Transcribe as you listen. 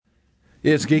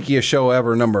It's Geekiest Show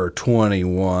Ever number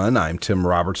 21. I'm Tim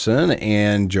Robertson,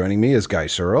 and joining me is Guy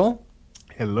Searle.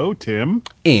 Hello, Tim.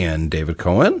 And David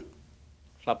Cohen.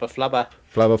 Flubber, flubber.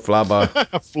 Flubber, flubber.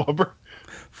 Flubber.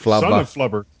 Flubber. Son of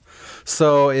Flubber.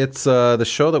 So it's the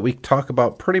show that we talk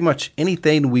about pretty much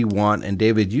anything we want. And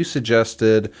David, you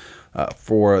suggested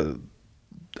for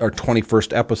our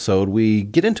 21st episode, we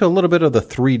get into a little bit of the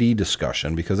 3D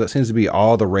discussion because that seems to be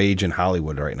all the rage in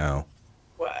Hollywood right now.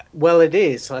 Well, it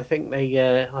is. I think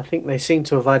they seem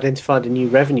to have identified a new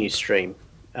revenue stream.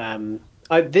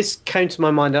 This came to my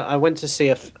mind. I went to see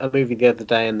a movie the other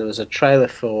day, and there was a trailer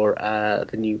for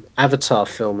the new Avatar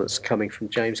film that's coming from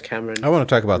James Cameron. I want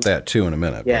to talk about that too in a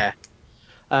minute. Yeah,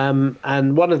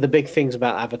 and one of the big things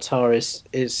about Avatar is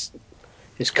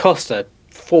cost a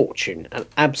fortune, an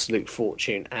absolute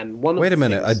fortune. And wait a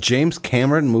minute, a James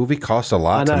Cameron movie costs a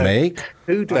lot to make?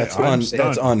 That's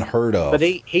unheard of. But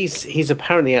he's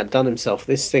apparently outdone himself.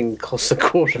 This thing costs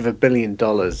 $250 million.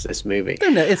 This movie.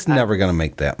 It's never going to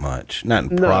make that much. Not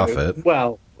in profit.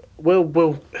 Well,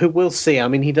 we'll see. I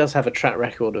mean, he does have a track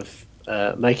record of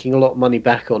making a lot of money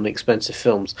back on expensive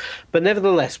films. But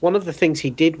nevertheless, one of the things he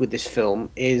did with this film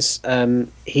is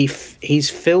he's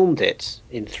filmed it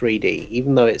in 3D,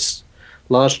 even though it's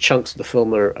large chunks of the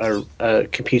film are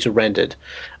computer rendered.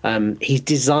 He's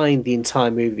designed the entire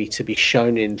movie to be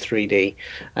shown in 3D,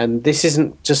 and this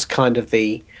isn't just kind of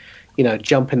the,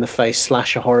 jump in the face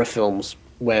slasher horror films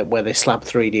where they slap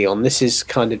 3D on. This is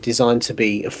kind of designed to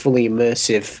be a fully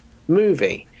immersive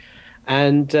movie,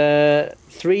 and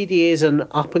 3D is an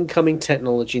up-and-coming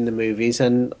technology in the movies,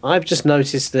 and I've just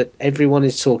noticed that everyone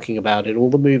is talking about it.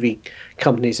 All the movie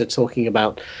companies are talking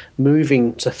about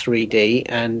moving to 3D,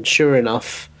 and sure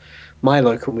enough, my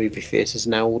local movie theatres are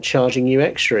now all charging you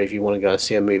extra if you want to go and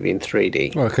see a movie in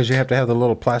 3D. Well, because you have to have the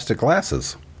little plastic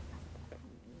glasses.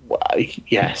 Well,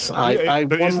 yes.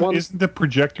 Isn't the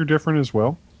projector different as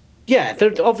well? Yeah,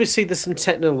 obviously there's some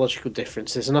technological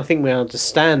differences, and I think we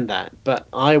understand that, but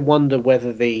I wonder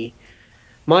whether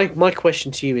My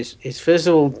question to you is first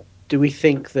of all, do we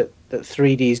think that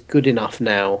 3D is good enough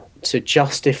now to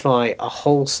justify a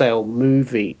wholesale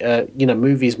movie,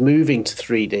 movies moving to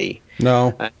 3D?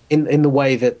 No. In the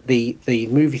way that the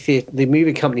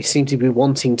movie companies seem to be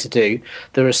wanting to do.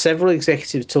 There are several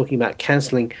executives talking about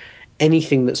cancelling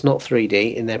anything that's not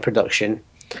 3D in their production.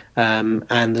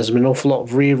 And there's been an awful lot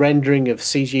of re-rendering of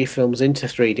CG films into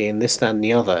 3D and this, that, and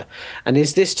the other. And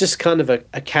is this just kind of a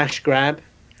cash grab?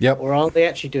 Yep. Or are they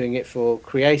actually doing it for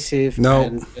creative? No.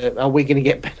 And are we going to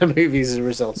get better movies as a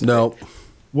result of no. it?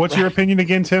 What's your opinion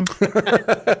again, Tim?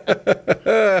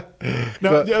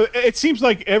 No, it seems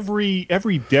like every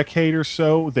decade or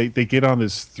so they get on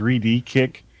this 3D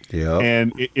kick. Yeah.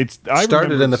 And it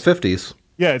started in the 50s.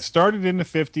 Yeah, it started in the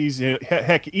 50s.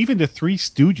 Heck, even the Three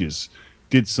Stooges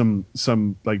did some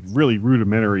like really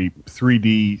rudimentary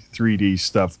 3D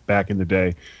stuff back in the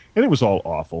day, and it was all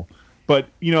awful. But,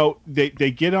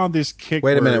 they get on this kick.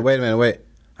 Wait a minute.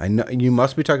 I know you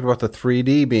must be talking about the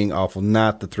 3D being awful,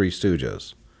 not the Three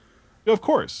Stooges. Of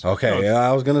course. Okay,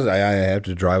 I was going to say, I have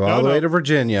to drive all the way to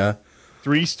Virginia.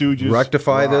 Three Stooges.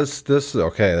 Rectify this.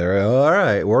 Okay, they're all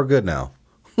right. We're good now.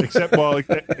 except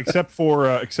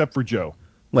for Joe.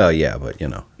 Well, yeah, but,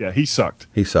 Yeah, he sucked.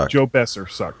 Joe Besser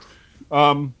sucked.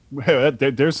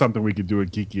 There's something we could do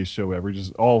at Geekiest Show Ever,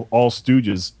 just all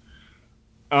Stooges.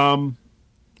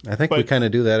 I think we kind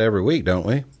of do that every week, don't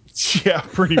we? Yeah,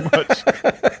 pretty much.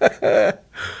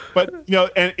 But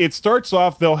and it starts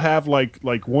off. They'll have like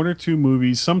one or two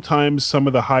movies, sometimes some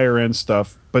of the higher end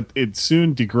stuff, but it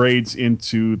soon degrades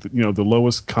into the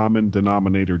lowest common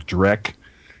denominator dreck,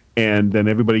 and then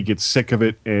everybody gets sick of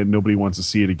it and nobody wants to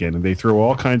see it again. And they throw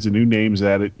all kinds of new names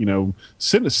at it.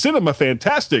 Cinema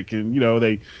Fantastic, and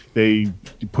they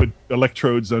put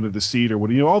electrodes under the seat or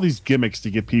what. All these gimmicks to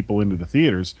get people into the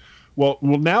theaters. Well,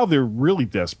 now they're really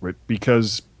desperate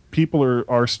because people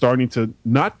are starting to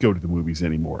not go to the movies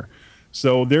anymore.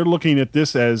 So they're looking at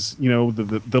this as,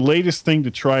 the latest thing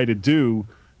to try to do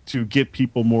to get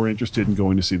people more interested in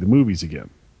going to see the movies again.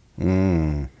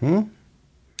 Mm-hmm.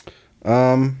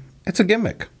 It's a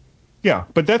gimmick. Yeah,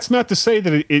 but that's not to say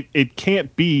that it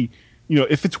can't be,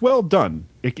 if it's well done,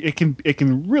 it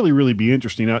can really, really be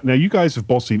interesting. Now you guys have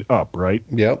both seen Up, right?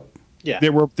 Yep. Yeah.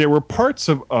 There were parts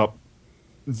of Up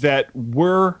that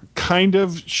were kind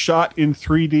of shot in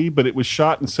 3D, but it was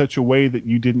shot in such a way that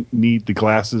you didn't need the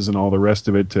glasses and all the rest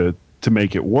of it to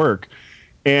make it work.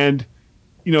 And,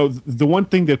 the one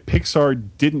thing that Pixar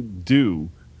didn't do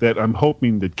that I'm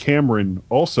hoping that Cameron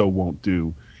also won't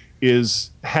do is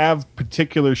have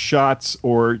particular shots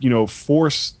or,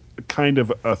 force kind of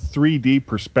a 3D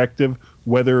perspective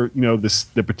whether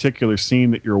the particular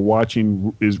scene that you're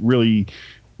watching is really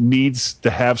needs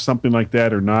to have something like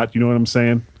that or not. You know what I'm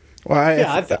saying?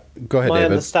 Well, go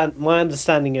ahead, David. My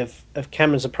understanding of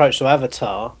Cameron's approach to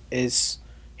Avatar is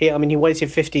he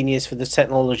waited 15 years for the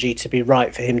technology to be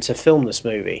right for him to film this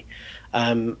movie,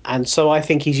 and so I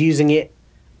think he's using it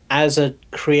as a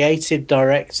creative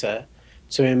director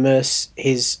to immerse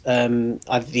his.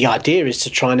 The idea is to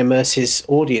try and immerse his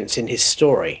audience in his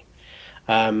story.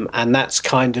 And that's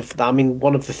kind of,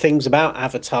 one of the things about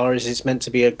Avatar is it's meant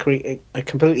to be a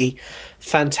completely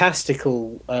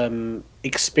fantastical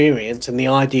experience. And the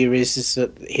idea is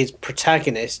that his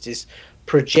protagonist is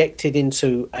projected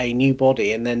into a new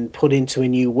body and then put into a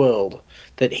new world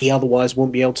that he otherwise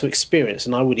won't be able to experience.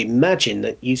 And I would imagine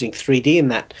that using 3D in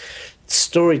that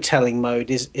storytelling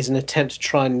mode is an attempt to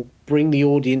try and bring the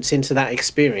audience into that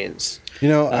experience.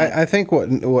 I think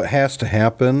what has to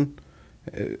happen,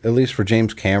 at least for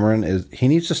James Cameron, is he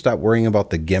needs to stop worrying about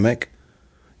the gimmick.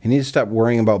 He needs to stop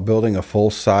worrying about building a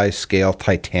full-size scale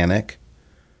Titanic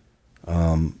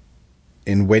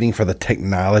and waiting for the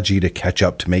technology to catch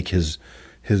up to make his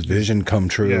vision come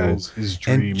true. Yeah, his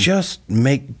dream. And just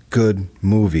make good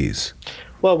movies.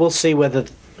 Well, we'll see whether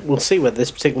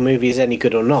this particular movie is any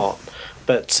good or not.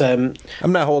 But I'm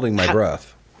not holding my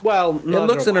breath. Well, it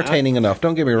looks entertaining enough.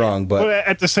 Don't get me wrong, but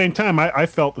at the same time, I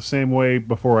felt the same way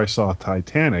before I saw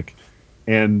Titanic,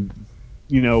 and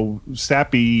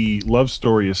sappy love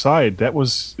story aside, that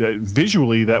was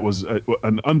visually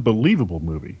an unbelievable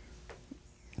movie.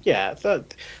 Yeah,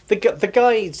 the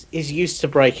guy is used to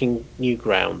breaking new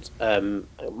ground.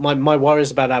 My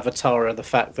worries about Avatar are the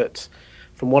fact that,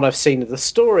 from what I've seen of the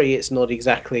story, it's not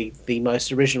exactly the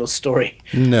most original story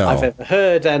I've ever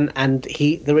heard, and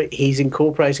he's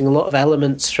incorporating a lot of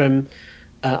elements from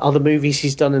other movies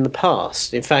he's done in the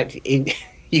past. In fact,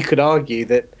 you could argue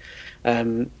that,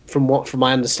 from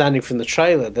my understanding from the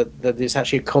trailer, that it's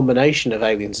actually a combination of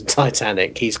Aliens and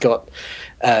Titanic. He's got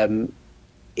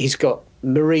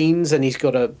Marines, and he's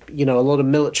got a lot of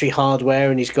military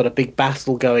hardware, and he's got a big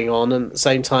battle going on, and at the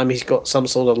same time he's got some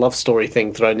sort of love story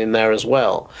thing thrown in there as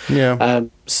well. Yeah.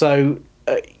 We'll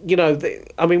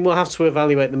have to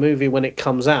evaluate the movie when it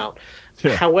comes out.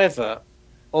 Yeah. However,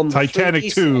 on the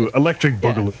Titanic 2, Electric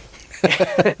Boogaloo.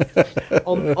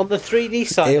 on the 3D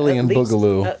side, Alien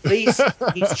Boogaloo. At least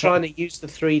he's trying to use the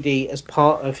 3D as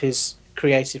part of his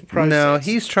creative process. No,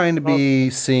 he's trying to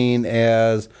be seen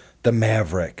as the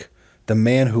Maverick, the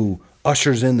man who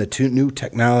ushers in the new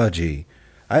technology.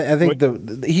 I think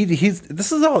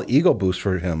this is all ego boost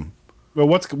for him. Well,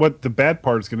 what the bad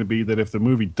part is going to be that if the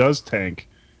movie does tank,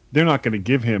 they're not going to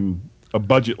give him a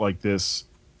budget like this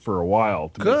for a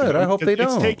while. Good. I hope they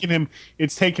don't.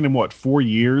 It's taken him what, 4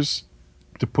 years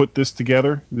to put this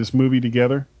movie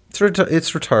together. It's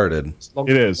retarded.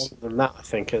 It is longer than that. I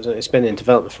think it's been in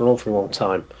development for an awfully long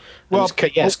time. Well,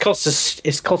 it's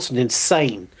cost an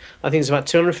insane. I think it's about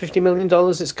 $250 million.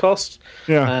 It's cost.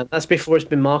 Yeah, that's before it's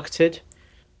been marketed.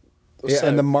 Yeah, so,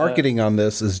 and the marketing on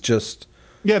this is just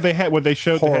they had what they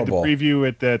showed. Horrible. They had the preview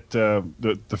at that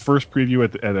the first preview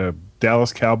at a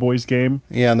Dallas Cowboys game.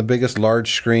 Yeah, and the biggest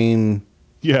large screen.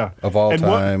 Yeah, of all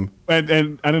time.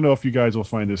 And I don't know if you guys will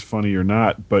find this funny or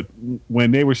not, but when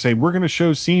they were saying we're going to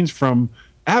show scenes from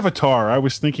Avatar, I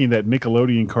was thinking that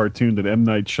Nickelodeon cartoon that M.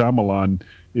 Night Shyamalan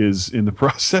is in the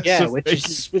process. Yeah,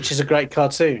 which is a great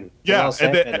cartoon. Yeah,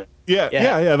 The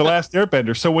Last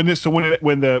Airbender. So when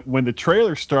the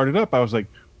trailer started up, I was like,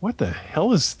 "What the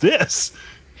hell is this?"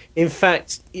 In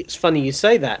fact, it's funny you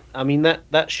say that. I mean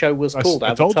that show was called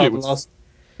Avatar. I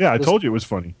told you it was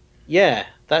funny. Yeah,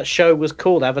 that show was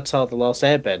called Avatar: The Last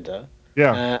Airbender.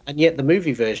 Yeah, and yet the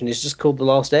movie version is just called The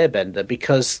Last Airbender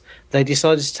because they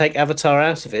decided to take Avatar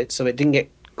out of it, so it didn't get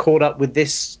caught up with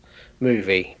this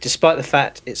movie, despite the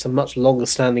fact it's a much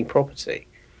longer-standing property.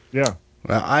 Yeah.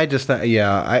 Well, I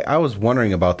was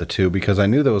wondering about the two because I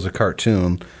knew there was a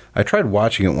cartoon. I tried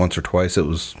watching it once or twice.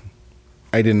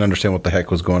 I didn't understand what the heck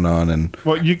was going on, and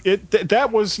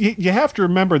you have to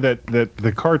remember that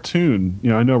the cartoon.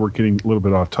 I know we're getting a little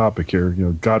bit off topic here.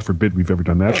 God forbid we've ever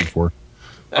done that before.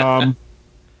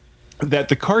 That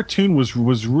the cartoon was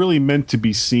really meant to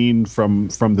be seen from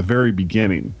the very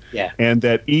beginning. Yeah, and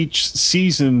that each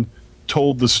season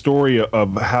told the story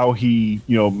of how he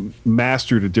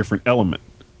mastered a different element.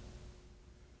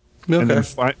 Okay.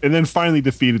 And then finally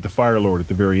defeated the Fire Lord at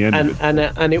the very end of it.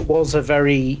 And it was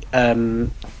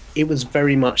it was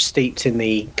very much steeped in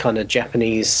the kind of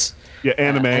Japanese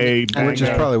anime, which is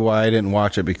probably why I didn't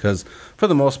watch it, because for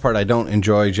the most part I don't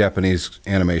enjoy Japanese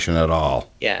animation at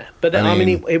all. Yeah, but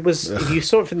it was, if you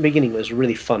saw it from the beginning, it was a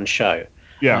really fun show.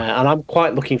 Yeah, and I'm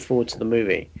quite looking forward to the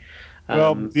movie.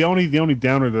 Well, the only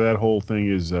downer to that whole thing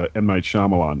is M. Night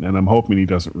Shyamalan, and I'm hoping he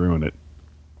doesn't ruin it.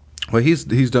 Well, he's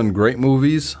done great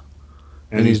movies,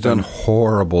 and he's done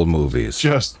horrible movies.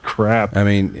 Just crap. I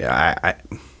mean,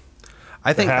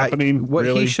 I think what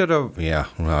really? he should have. Yeah,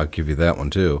 well, I'll give you that one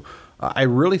too. I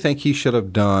really think he should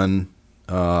have done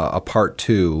a part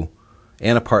 2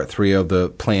 and a part 3 of the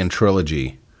planned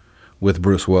trilogy with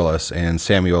Bruce Willis and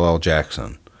Samuel L.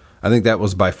 Jackson. I think that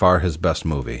was by far his best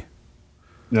movie.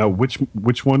 Now, which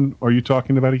one are you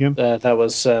talking about again? That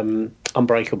was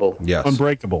Unbreakable. Yes.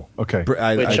 Unbreakable. Okay.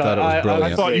 I thought it was brilliant.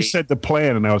 I thought you said the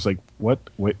plan, and I was like, what?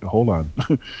 Wait, hold on.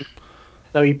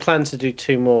 No, he planned to do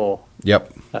 2 more.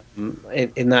 Yep.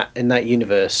 In that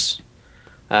universe,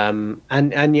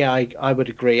 and yeah, I would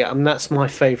agree. That's my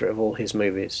favorite of all his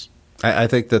movies. I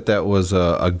think that was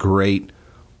a great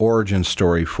origin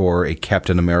story for a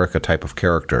Captain America type of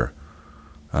character.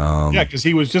 Yeah, because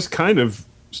he was just kind of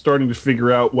starting to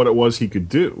figure out what it was he could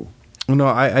do. No,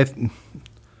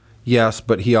 yes,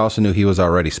 but he also knew he was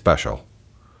already special,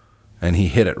 and he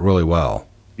hit it really well.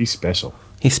 He's special.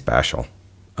 He's special.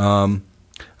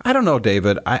 I don't know,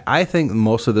 David. I think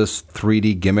most of this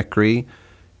 3D gimmickry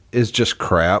is just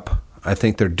crap. I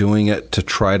think they're doing it to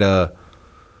try to...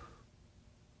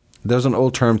 There's an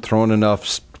old term, throwing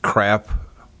enough crap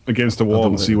against the wall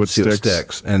and see what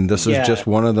sticks. And this is just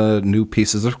one of the new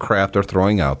pieces of crap they're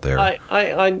throwing out there.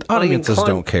 Audiences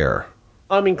don't care.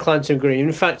 I'm inclined to agree.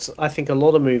 In fact, I think a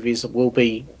lot of movies will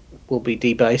be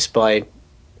debased by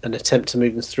an attempt to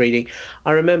move into 3D.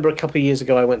 I remember a couple of years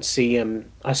ago I went to see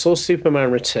I saw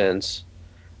Superman Returns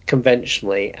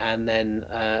conventionally, and then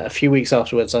a few weeks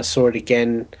afterwards I saw it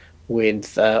again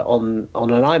with on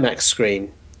an IMAX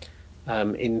screen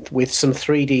with some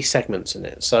 3D segments in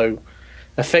it. So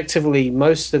effectively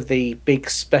most of the big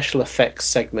special effects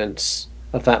segments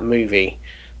of that movie,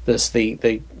 there's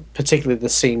the particularly the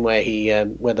scene where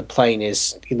where the plane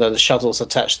is, the shuttle's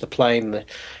attached to the plane, the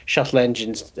shuttle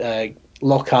engines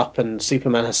lock up and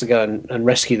Superman has to go and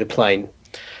rescue the plane.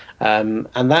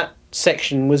 And that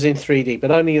section was in 3D,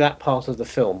 but only that part of the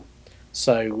film.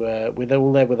 So we're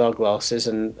all there with our glasses,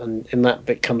 and that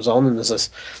bit comes on, and there's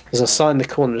a sign in the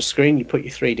corner of the screen. You put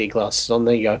your 3D glasses on,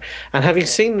 there you go. And having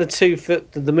seen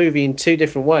the movie in 2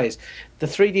 different ways, the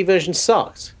 3D version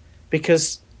sucked,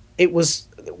 because it was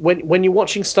when you're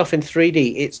watching stuff in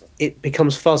 3D, it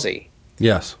becomes fuzzy.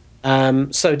 Yes.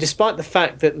 So despite the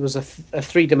fact that there was a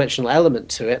 3-dimensional element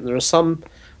to it, and there are some,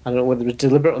 I don't know whether it was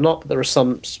deliberate or not, but there are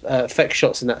some effect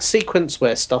shots in that sequence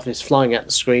where stuff is flying at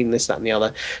the screen, this, that, and the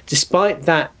other. Despite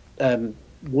that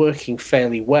working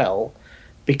fairly well,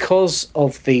 because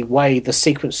of the way the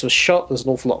sequence was shot, there's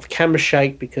an awful lot of camera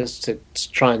shake, because to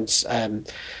try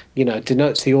and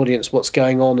denote to the audience what's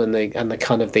going on, and the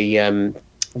kind of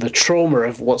the trauma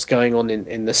of what's going on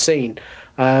in the scene.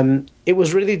 It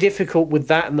was really difficult with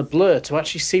that and the blur to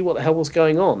actually see what the hell was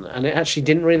going on, and it actually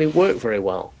didn't really work very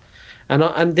well.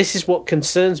 And this is what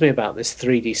concerns me about this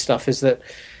 3D stuff, is that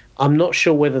I'm not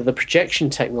sure whether the projection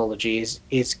technology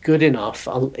is good enough.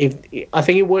 I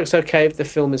think it works okay if the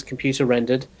film is computer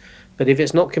rendered, but if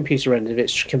it's not computer rendered, if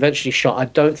it's conventionally shot, I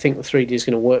don't think the 3D is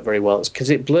going to work very well. It's because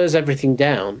it blurs everything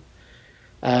down.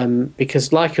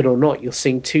 Because, like it or not, you're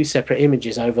seeing 2 separate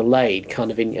images overlaid,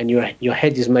 kind of, and your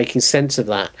head is making sense of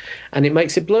that, and it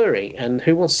makes it blurry. And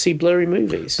who wants to see blurry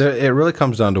movies? It really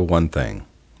comes down to one thing,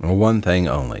 or one thing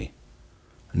only.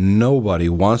 Nobody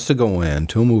wants to go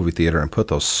into a movie theater and put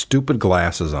those stupid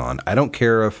glasses on. I don't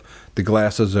care if the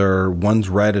glasses are one's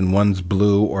red and one's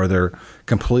blue, or they're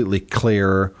completely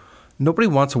clear. Nobody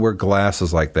wants to wear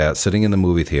glasses like that sitting in the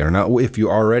movie theater. Now, if you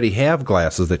already have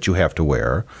glasses that you have to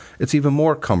wear, it's even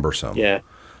more cumbersome. Yeah.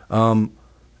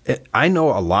 I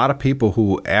know a lot of people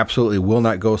who absolutely will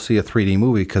not go see a 3D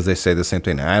movie because they say the same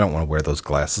thing. I don't want to wear those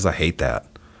glasses. I hate that.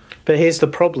 But here's the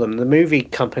problem. The movie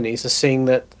companies are seeing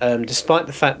that despite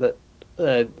the fact that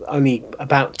only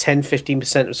about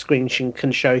 10-15% of screens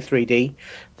can show 3D,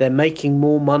 they're making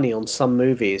more money on some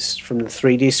movies from the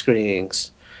 3D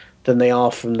screenings than they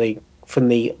are from the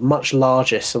much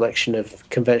larger selection of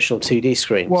conventional 2D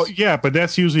screens. Well, yeah, but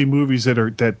that's usually movies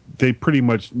that they pretty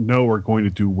much know are going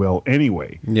to do well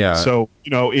anyway. Yeah. So,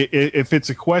 if it's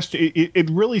a question, it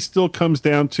really still comes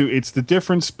down to, it's the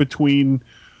difference between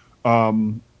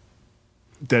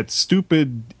that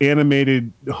stupid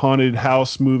animated haunted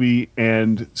house movie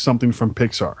and something from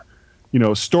Pixar.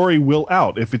 Story will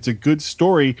out. If it's a good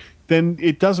story, then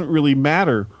it doesn't really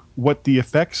matter what the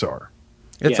effects are.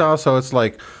 It's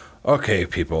like, okay,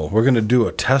 people, we're going to do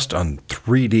a test on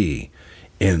 3D.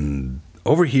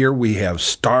 Over here, we have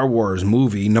Star Wars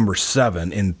movie number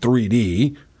 7 in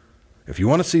 3D. If you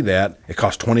want to see that, it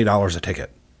costs $20 a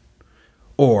ticket.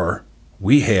 Or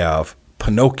we have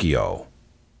Pinocchio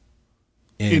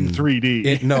in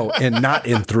 3D. And not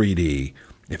in 3D.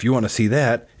 If you want to see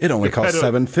that, it only costs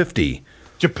 $750.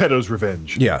 Geppetto's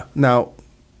Revenge. Yeah. Now,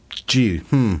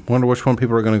 wonder which one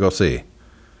people are going to go see.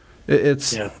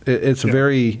 It's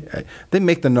very. They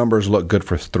make the numbers look good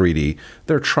for 3D.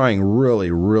 They're trying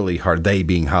really, really hard. They,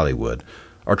 being Hollywood,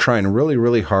 are trying really,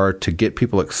 really hard to get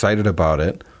people excited about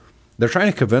it. They're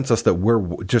trying to convince us that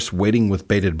we're just waiting with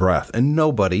bated breath, and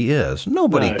nobody is.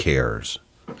 Nobody cares.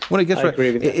 When it gets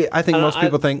I think most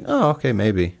people think, "Oh, okay,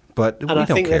 maybe," but we don't care. I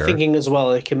think they're thinking as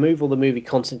well. They can move all the movie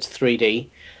content to 3D.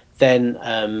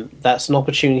 Then that's an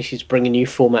opportunity to bring a new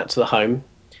format to the home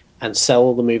and sell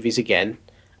all the movies again.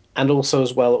 And also,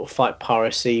 as well, it will fight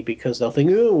piracy because they'll think,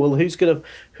 oh, well, who's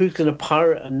gonna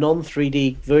pirate a non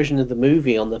 3D version of the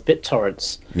movie on the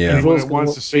BitTorrents? Yeah, everyone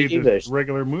wants to see the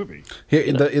regular movie.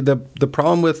 Here, the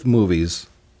problem with movies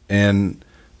and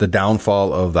the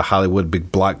downfall of the Hollywood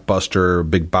big blockbuster,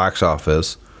 big box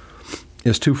office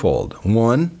is twofold.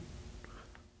 One,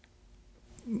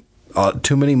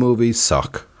 too many movies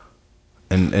suck,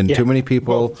 and too many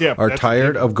people are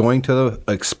tired of going to the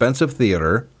expensive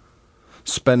theater,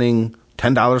 spending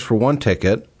 $10 for one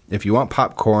ticket. If you want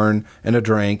popcorn and a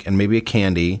drink and maybe a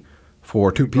candy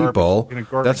for two people,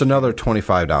 that's another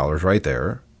 $25 right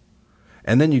there.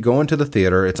 And then you go into the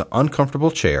theater, it's an uncomfortable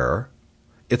chair,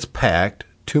 it's packed,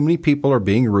 too many people are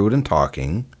being rude and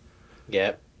talking.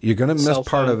 Yep. You're going to miss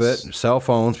part of it. Cell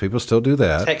phones, people still do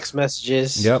that. Text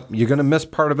messages. Yep. You're going to miss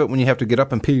part of it when you have to get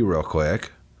up and pee real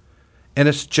quick. And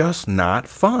it's just not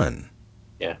fun.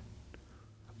 Yeah.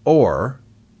 Or...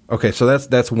 Okay, so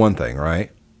that's one thing,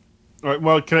 right? All right.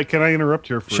 Well, can I interrupt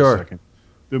here for a second?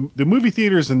 The movie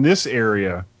theaters in this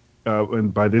area,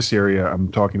 and by this area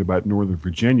I'm talking about Northern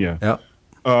Virginia.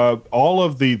 Yep. All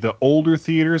of the older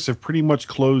theaters have pretty much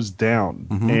closed down,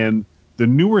 and the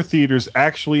newer theaters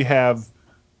actually have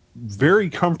very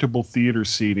comfortable theater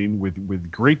seating with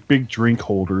great big drink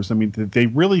holders. I mean, they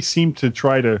really seem to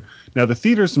try to. Now, the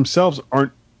theaters themselves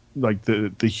aren't like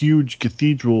the huge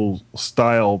cathedral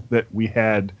style that we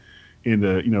had in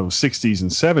the 60s and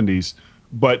 70s,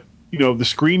 but the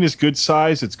screen is good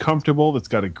size, it's comfortable, it's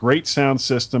got a great sound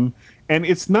system, and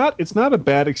it's not a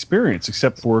bad experience,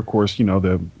 except for, of course,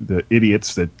 the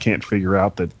idiots that can't figure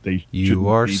out that you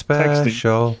are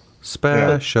special,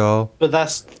 Yeah. But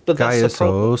that's Guy the is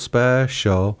so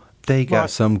special. They got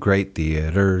some great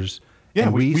theaters. Yeah,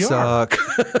 and we suck.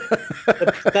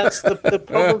 That's the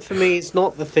problem for me. It's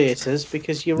not the theaters,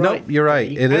 because you're right. No, you're right.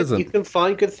 It isn't. You can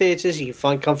find good theaters. You can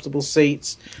find comfortable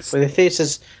seats. When the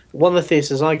theaters, one of the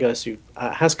theaters I go to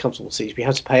has comfortable seats. We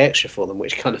have to pay extra for them,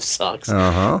 which kind of sucks.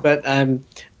 But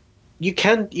you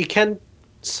can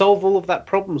solve all of that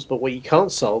problems. But what you can't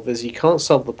solve is you can't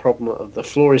solve the problem of the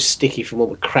floor is sticky from all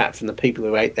the crap from the people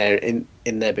who ate there in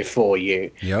there before you.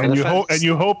 Yep. And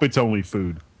you hope it's only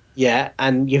food. Yeah,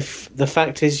 and the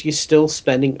fact is you're still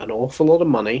spending an awful lot of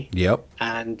money. Yep.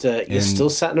 And you're still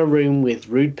sat in a room with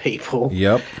rude people.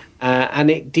 Yep. And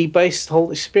it debased the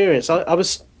whole experience. I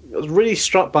was really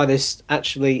struck by this,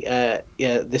 actually,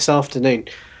 this afternoon.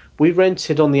 We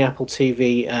rented on the Apple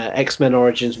TV X-Men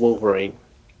Origins Wolverine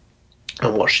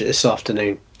and watched it this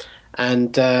afternoon.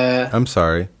 And I'm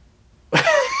sorry.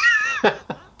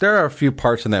 There are a few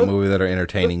parts in that movie that are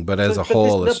entertaining, but as a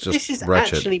whole, it's just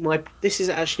wretched. This is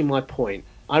actually my point.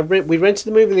 We rented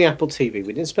the movie on the Apple TV.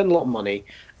 We didn't spend a lot of money,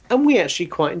 and we actually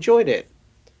quite enjoyed it.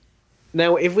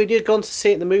 Now, if we had gone to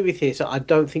see it in the movie theater, I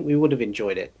don't think we would have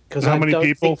enjoyed it. How many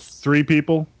people? 3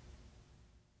 people?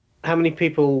 How many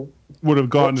people would have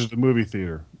gone to the movie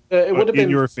theater? It would have been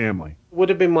your family. Would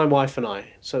have been my wife and I,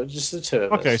 so just the two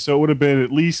of us. Okay, so it would have been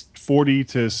at least $40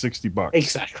 to $60.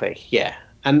 Exactly. Yeah.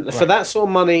 And for that sort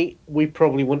of money, we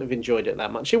probably wouldn't have enjoyed it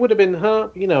that much. It would have been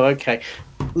okay.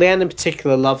 Leanne in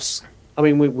particular loves. I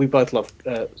mean, we both love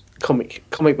comic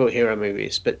book hero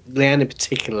movies, but Leanne in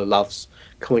particular loves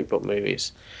comic book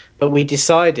movies. But we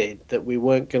decided that we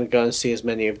weren't going to go and see as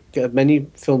many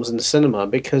films in the cinema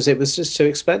because it was just too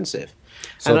expensive.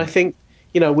 And I think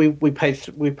we pay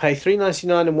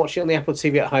 $3.99 and watch it on the Apple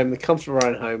TV at home, in the comfort of our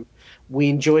own home. We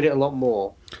enjoyed it a lot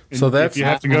more. So if you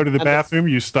have to go to the bathroom,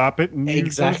 you stop it and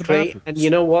exactly. And you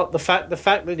know what? The fact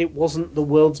that it wasn't the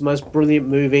world's most brilliant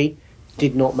movie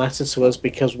did not matter to us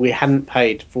because we hadn't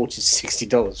paid $40 to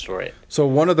 $60 for it. So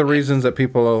one of the reasons that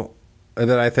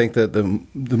I think that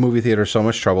the movie theater is so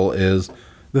much trouble is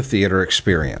the theater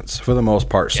experience. For the most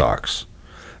part, sucks.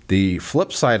 The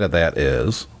flip side of that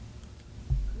is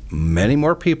many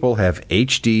more people have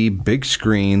HD big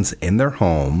screens in their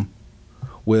home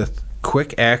with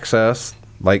quick access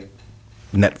like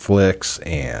Netflix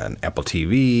and Apple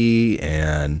TV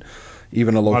and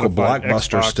even a local Modified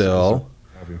Blockbuster Xbox still.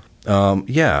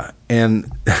 Yeah,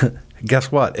 and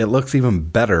guess what? It looks even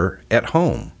better at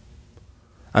home.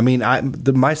 I mean,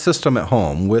 my system at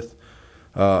home with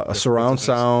a surround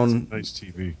sound, nice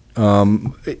TV.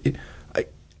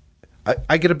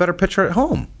 I get a better picture at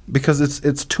home because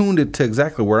it's tuned to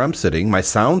exactly where I'm sitting. My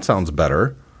sound sounds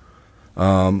better.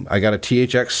 I got a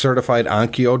THX certified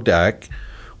Onkyo deck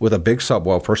with a big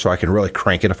subwoofer, so I can really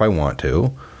crank it if I want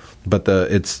to. But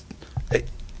there's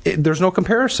no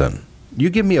comparison. You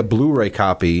give me a Blu-ray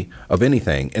copy of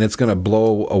anything, and it's going to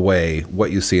blow away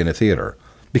what you see in a theater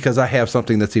because I have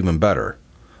something that's even better,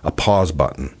 a pause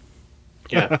button.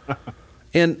 Yeah.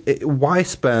 And why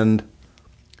spend?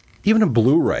 Even a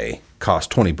Blu-ray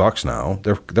costs $20 now.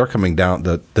 They're coming down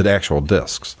the actual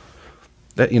discs.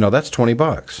 That's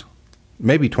 $20.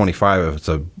 Maybe 25 if it's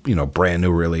a brand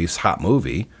new release hot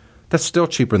movie. That's still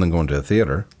cheaper than going to the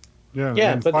theater. Yeah,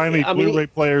 Yeah, and but, finally, I mean, Blu-ray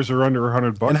players are under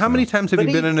 $100. And how many now. times have But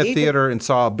you been in a even- theater and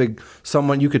saw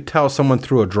you could tell someone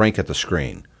threw a drink at the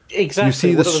screen? Exactly. You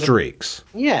see the What it was- streaks.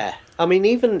 Yeah, I mean,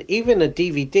 even a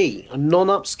DVD, a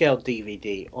non-upscale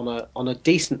DVD on a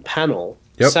decent panel,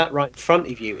 Yep. sat right in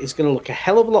front of you, is going to look a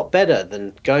hell of a lot better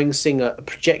than going and seeing a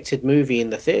projected movie in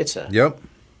the theater. Yep.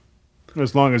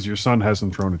 As long as your son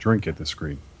hasn't thrown a drink at the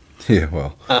screen. Yeah,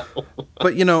 well.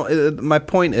 But, my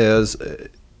point is,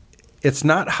 it's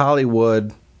not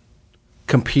Hollywood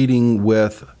competing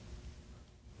with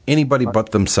anybody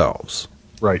but themselves.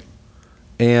 Right.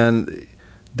 And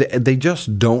they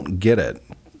just don't get it.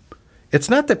 It's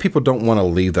not that people don't want to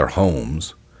leave their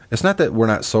homes. It's not that we're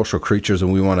not social creatures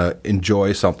and we want to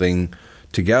enjoy something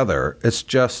together. It's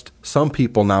just some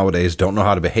people nowadays don't know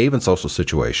how to behave in social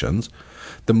situations.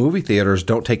 The movie theaters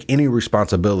don't take any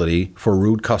responsibility for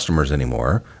rude customers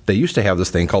anymore. They used to have this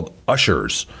thing called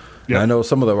ushers. Yeah. And I know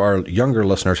some of our younger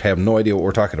listeners have no idea what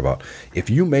we're talking about. If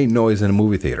you made noise in a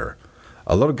movie theater,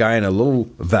 a little guy in a little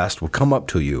vest would come up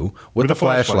to you with a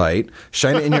flashlight,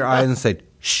 shine it in your eyes and say,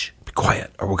 "Shh, be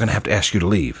quiet, or we're going to have to ask you to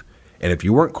leave." And if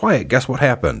you weren't quiet, guess what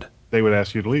happened? They would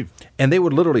ask you to leave. And they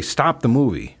would literally stop the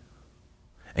movie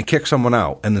and kick someone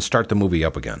out and then start the movie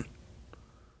up again.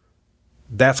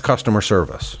 That's customer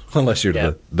service, unless you're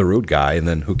Yeah. the rude guy, and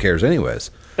then who cares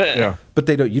anyways? Yeah. But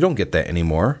you don't get that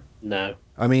anymore. No.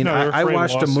 I mean, No, they're I afraid of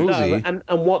watched a lawsuits. movie. No,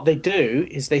 and what they do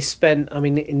is they spend. I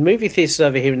mean, in movie theaters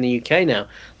over here in the UK now,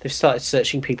 they've started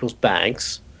searching people's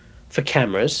bags for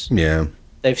cameras. Yeah.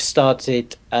 They've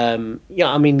started. I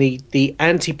mean, the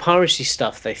anti-piracy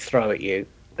stuff they throw at you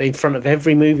in front of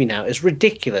every movie now is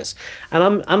ridiculous.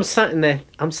 And I'm sat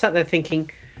there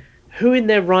thinking, who in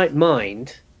their right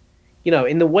mind,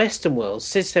 in the Western world,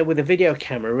 sits there with a video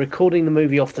camera recording the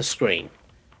movie off the screen?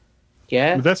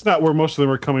 Yeah. But that's not where most of them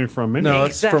are coming from. Anyway. No,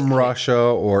 it's from Exactly. Russia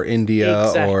or India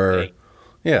or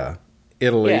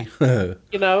Italy. Yeah.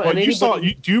 Well, and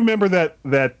anybody, do you remember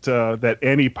that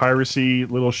anti-piracy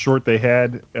little short they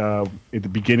had at the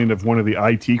beginning of one of the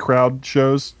IT Crowd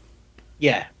shows?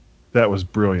 yeah. That was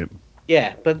brilliant.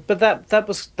 Yeah, but that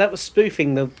was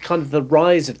spoofing the kind of the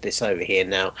rise of this over here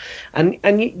now, and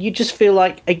you just feel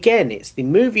like, again, it's the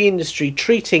movie industry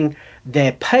treating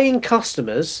their paying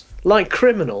customers like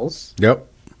criminals. Yep.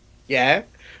 Yeah,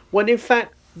 when in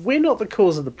fact we're not the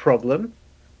cause of the problem.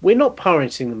 We're not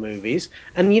pirating the movies,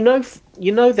 and you know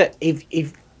that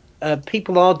if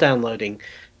people are downloading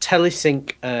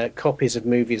telesync copies of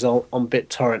movies on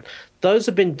BitTorrent, those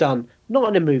have been done not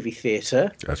in a movie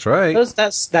theater. That's right.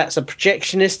 That's a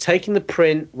projectionist taking the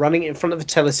print, running it in front of a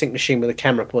telesync machine with a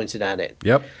camera pointed at it.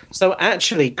 Yep. So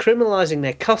actually criminalizing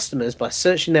their customers by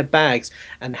searching their bags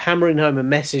and hammering home a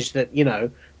message that,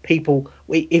 people,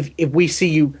 if we see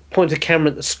you point a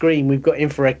camera at the screen, we've got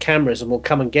infrared cameras and we'll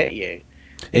come and get you.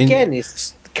 Again,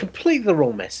 it's completely the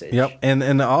wrong message. Yep,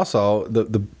 and also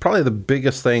the probably the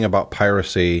biggest thing about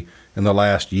piracy in the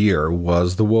last year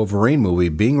was the Wolverine movie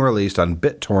being released on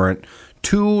BitTorrent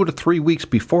 2 to 3 weeks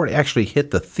before it actually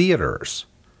hit the theaters.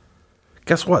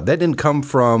 Guess what? That didn't come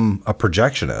from a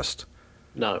projectionist.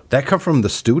 No. That come from the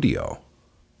studio,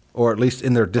 or at least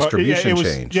in their distribution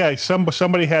change. Yeah,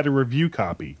 somebody had a review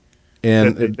copy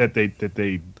and that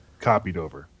they copied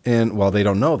over. And well, they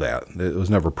don't know that. It was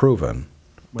never proven.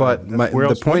 But where the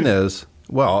else point would it? is,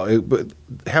 but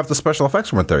half the special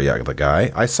effects weren't there yet. The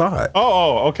guy, I saw it.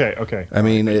 Oh, okay. I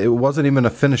mean, it wasn't even a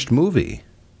finished movie.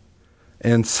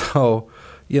 And so,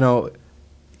 if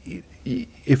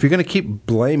you're going to keep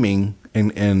blaming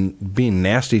and being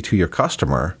nasty to your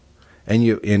customer,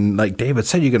 and like David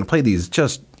said, you're going to play these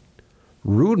just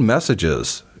rude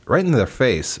messages right in their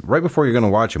face right before you're going to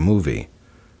watch a movie,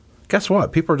 guess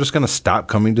what? People are just going to stop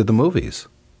coming to the movies.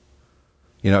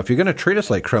 If you're going to treat us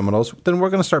like criminals, then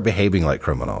we're going to start behaving like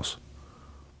criminals.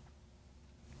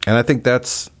 And I think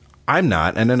I'm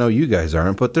not, and I know you guys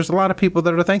aren't, but there's a lot of people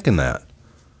that are thinking that.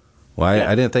 Well,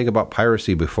 I didn't think about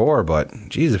piracy before, but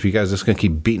geez, if you guys are just going to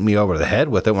keep beating me over the head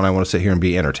with it when I want to sit here and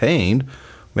be entertained,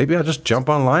 maybe I'll just jump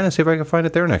online and see if I can find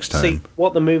it there next time. See,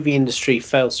 what the movie industry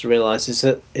fails to realize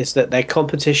is that their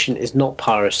competition is not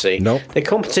piracy. Nope. Their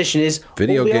competition is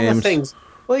video all the games. other things.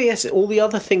 Well, yes, all the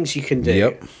other things you can do.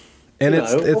 Yep. And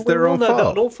it's their own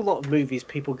fault. An awful lot of movies,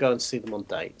 people go and see them on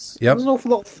dates. Yep. There's an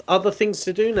awful lot of other things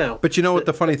to do now. But you know what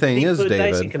the funny thing is,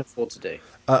 David? You can afford to do.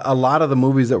 A lot of the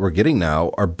movies that we're getting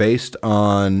now are based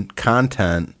on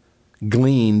content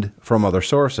gleaned from other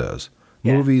sources.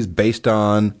 Yeah. Movies based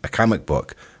on a comic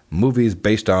book. Movies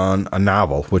based on a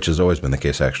novel, which has always been the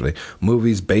case, actually.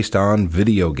 Movies based on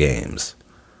video games.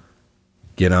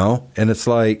 You know? And it's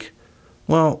like,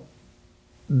 well,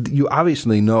 you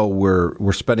obviously know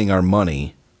we're spending our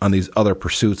money on these other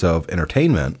pursuits of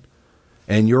entertainment,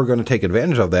 and you're going to take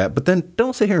advantage of that. But then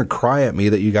don't sit here and cry at me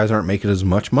that you guys aren't making as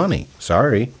much money.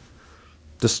 Sorry.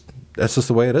 That's just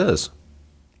the way it is.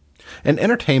 And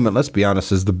entertainment, let's be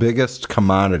honest, is the biggest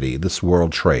commodity this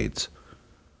world trades.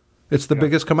 It's the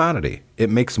biggest commodity. It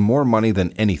makes more money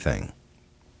than anything,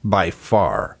 by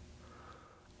far.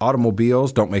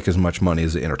 Automobiles don't make as much money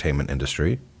as the entertainment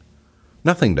industry.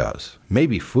 Nothing does.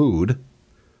 Maybe food.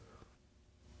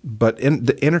 But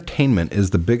the entertainment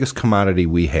is the biggest commodity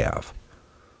we have.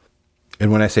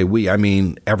 And when I say we, I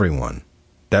mean everyone.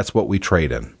 That's what we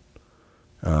trade in.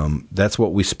 That's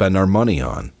what we spend our money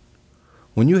on.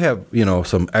 When you have,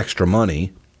 some extra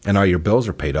money and all your bills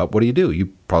are paid up, what do? You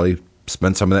probably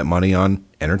spend some of that money on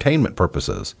entertainment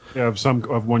purposes. Yeah,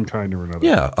 of one kind or another.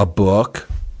 Yeah, a book,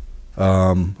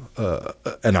 an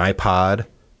iPod,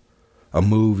 a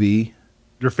movie.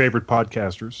 Your favorite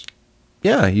podcasters.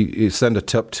 Yeah, you send a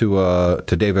tip to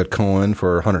David Cohen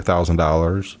for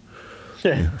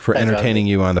 $100,000 for entertaining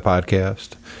you on the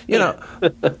podcast.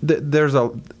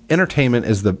 Entertainment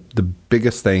is the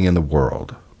biggest thing in the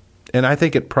world, and I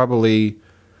think it probably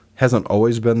hasn't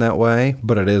always been that way,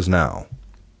 but it is now.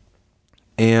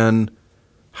 And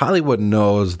Hollywood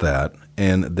knows that,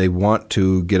 and they want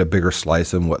to get a bigger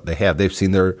slice than what they have. They've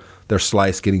seen their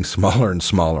slice getting smaller and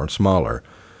smaller and smaller.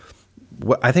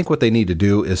 I think what they need to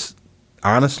do is,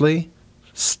 honestly,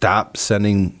 stop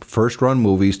sending first-run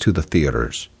movies to the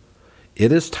theaters.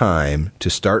 It is time to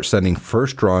start sending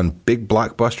first-run, big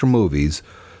blockbuster movies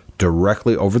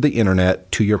directly over the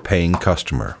internet to your paying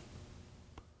customer.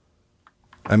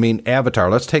 I mean,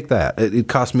 Avatar, let's take that. It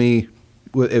cost me,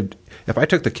 if I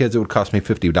took the kids, it would cost me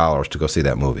 $50 to go see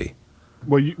that movie.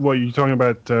 Well, you talking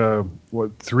about,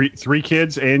 three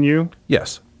kids and you?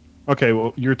 Yes. Okay,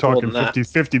 well, you're talking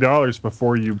 $50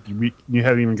 before you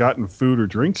hadn't even gotten food or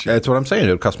drinks yet. That's what I'm saying.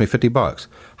 It would cost me $50.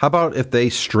 How about if they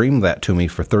streamed that to me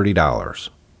for $30?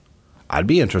 I'd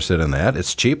be interested in that.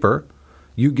 It's cheaper.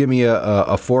 You give me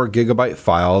a 4 gigabyte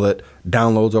file that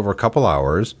downloads over a couple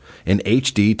hours in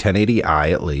HD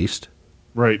 1080i at least.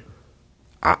 Right.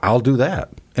 I'll do that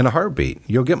in a heartbeat.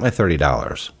 You'll get my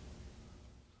 $30.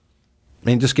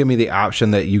 And just give me the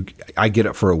option that I get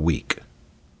it for a week.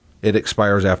 It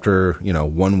expires after,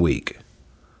 1 week.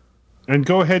 And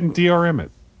go ahead and DRM it.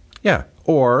 Yeah.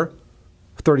 Or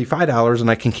 $35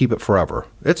 and I can keep it forever.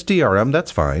 It's DRM,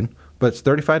 that's fine. But it's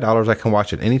 $35. I can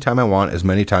watch it anytime I want, as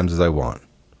many times as I want.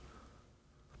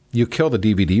 You kill the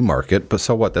DVD market, but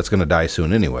so what? That's going to die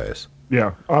soon anyways.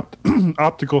 Yeah.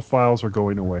 Optical files are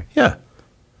going away. Yeah.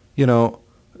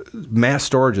 Mass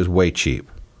storage is way cheap.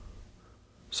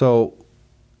 So,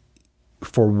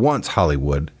 for once,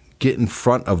 Hollywood, get in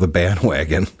front of the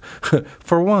bandwagon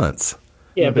for once.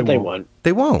 Yeah, but they won't.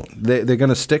 They won't. They're going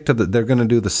to stick to they're going to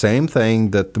do the same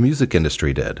thing that the music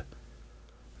industry did.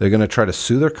 They're going to try to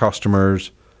sue their customers,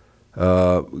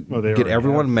 get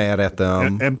everyone mad at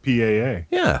them. MPAA.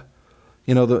 Yeah.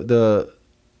 The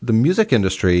music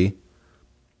industry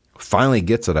finally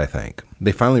gets it, I think.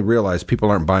 They finally realize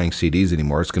people aren't buying CDs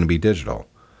anymore. It's going to be digital.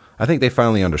 I think they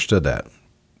finally understood that.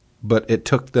 But it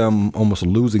took them almost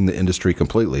losing the industry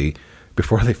completely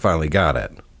before they finally got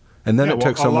it. And then it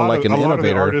took someone like an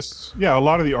innovator. A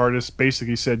lot of the artists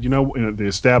basically said, the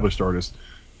established artists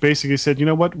basically said, you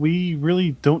know what, we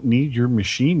really don't need your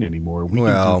machine anymore. We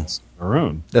can do this on our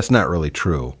own. That's not really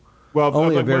true. Well,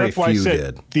 only a very that's why few I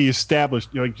said did. The established,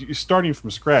 starting from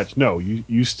scratch. No,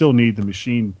 you still need the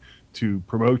machine to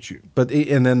promote you.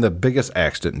 And then the biggest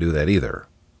acts didn't do that either.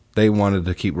 They wanted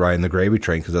to keep riding the gravy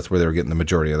train because that's where they were getting the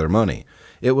majority of their money.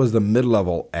 It was the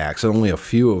mid-level acts, and only a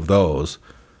few of those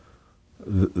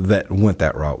that went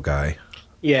that route, Guy.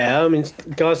 Yeah, I mean,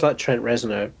 guys like Trent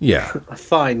Reznor, are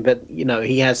fine, but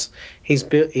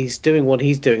he's doing what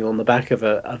he's doing on the back of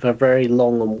a very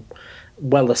long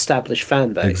well-established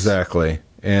fan base. Exactly.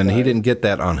 And he didn't get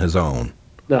that on his own.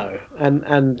 No,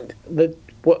 and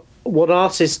what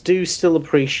artists do still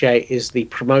appreciate is the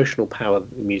promotional power that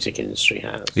the music industry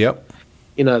has. Yep.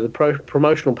 You know, the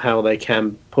promotional power they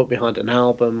can put behind an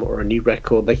album or a new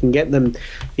record. They can get them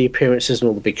the appearances in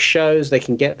all the big shows. They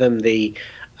can get them the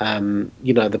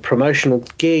the promotional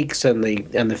gigs and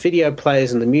the video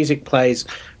plays and the music plays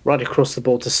right across the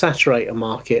board to saturate a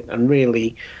market and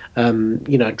really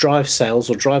drive sales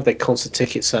or drive their concert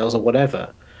ticket sales or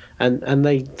whatever. And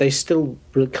they still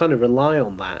kind of rely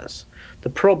on that. The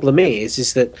problem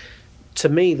is that, to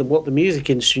me, what the music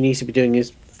industry needs to be doing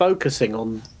is focusing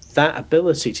on that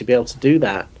ability to be able to do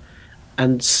that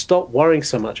and stop worrying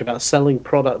so much about selling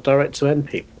product direct to end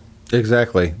people.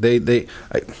 Exactly.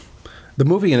 The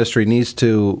movie industry needs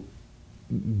to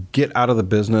get out of the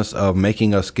business of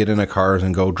making us get in our cars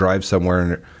and go drive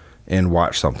somewhere and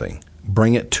watch something.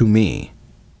 Bring it to me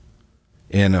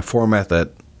in a format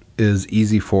that is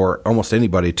easy for almost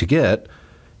anybody to get,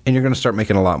 and you're going to start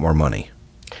making a lot more money.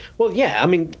 Well, yeah, I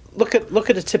mean, look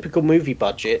at a typical movie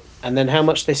budget, and then how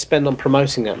much they spend on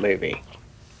promoting that movie.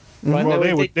 Right?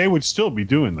 Well, they would still be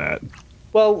doing that.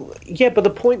 Well, yeah, but the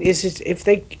point is if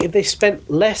they spent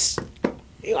less.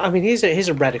 I mean, here's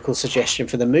a radical suggestion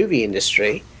for the movie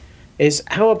industry: is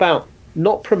how about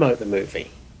not promote the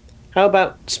movie? How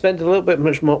about spend a little bit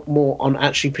much more on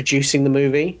actually producing the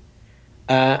movie,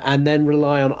 and then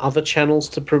rely on other channels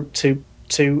to promote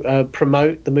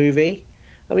the movie?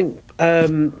 I mean,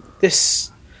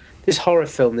 this horror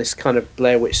film, this kind of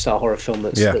Blair Witch style horror film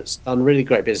that's done really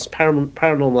great business,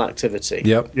 Paranormal Activity.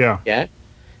 Yep. Yeah.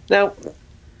 Now,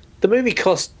 the movie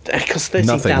cost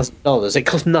 $13,000. It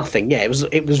cost nothing. Yeah,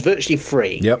 it was virtually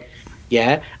free. Yep.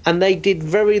 Yeah, and they did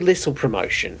very little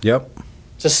promotion. Yep.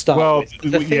 To start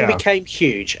with, the thing became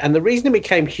huge, and the reason it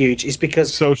became huge is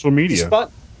because social media.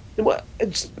 But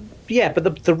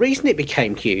the reason it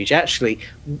became huge, actually,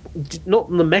 not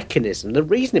the mechanism. The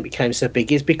reason it became so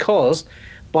big is because,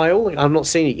 I've not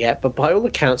seen it yet, but by all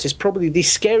accounts, it's probably the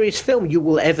scariest film you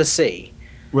will ever see.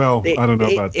 Well, I don't know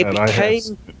about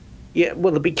that.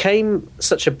 It became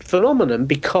such a phenomenon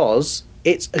because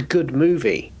it's a good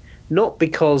movie, not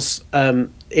because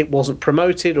it wasn't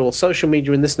promoted or social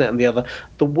media and this and that and the other.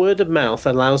 The word of mouth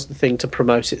allows the thing to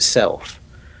promote itself.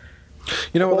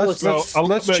 You know,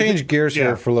 let's change gears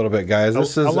here for a little bit, guys.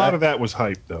 A lot of that was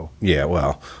hype, though. Yeah,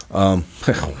 well,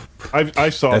 I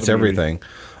saw that's everything.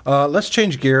 Let's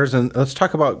change gears and let's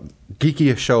talk about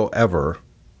geekiest show ever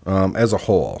as a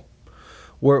whole.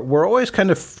 We're always kind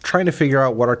of trying to figure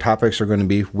out what our topics are going to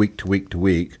be week to week to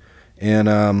week. And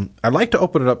I'd like to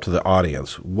open it up to the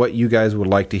audience, what you guys would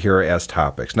like to hear as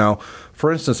topics. Now,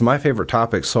 for instance, my favorite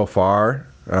topic so far,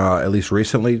 at least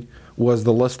recently, was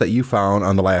the list that you found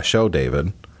on the last show,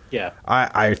 David. Yeah.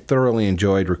 I thoroughly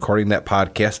enjoyed recording that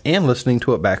podcast and listening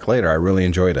to it back later. I really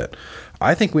enjoyed it.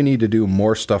 I think we need to do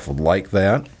more stuff like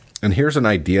that. And here's an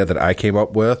idea that I came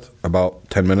up with about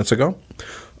 10 minutes ago.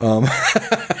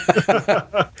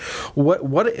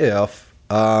 What if...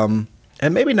 and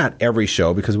maybe not every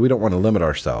show because we don't want to limit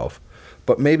ourselves,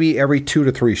 but maybe every 2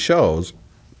 to 3 shows,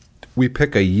 we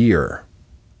pick a year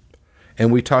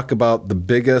and we talk about the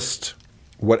biggest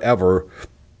whatever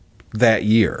that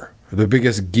year, the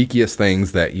biggest geekiest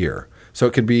things that year. So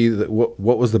it could be what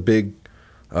was the big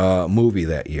movie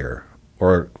that year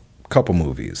or a couple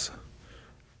movies.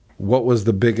 What was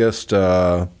the biggest,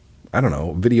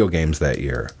 video games that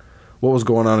year? What was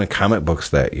going on in comic books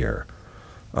that year?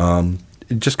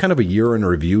 Just kind of a year in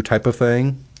review type of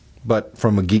thing, but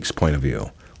from a geek's point of view.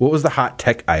 What was the hot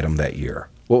tech item that year?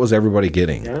 What was everybody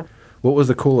getting? Yeah. What was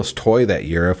the coolest toy that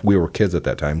year if we were kids at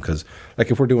that time? Because,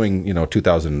 if we're doing,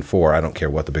 2004, I don't care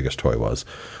what the biggest toy was.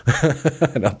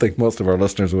 I don't think most of our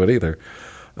listeners would either.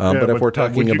 But if we're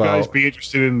talking about... Would you guys be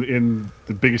interested in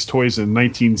the biggest toys in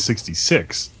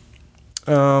 1966?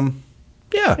 Yeah.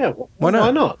 Why not?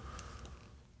 Why not?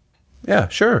 Yeah,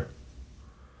 sure.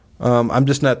 I'm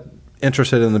just not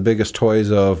interested in the biggest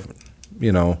toys of,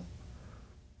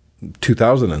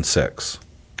 2006.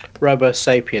 Robo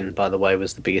Sapien, by the way,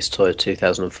 was the biggest toy of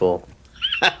 2004.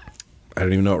 I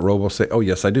don't even know what Robo Sapien... Oh,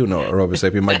 yes, I do know what Robo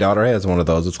Sapien. My daughter has one of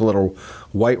those. It's a little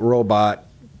white robot,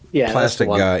 plastic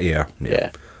guy. Yeah.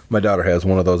 My daughter has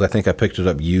one of those. I think I picked it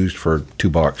up used for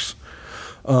 $2.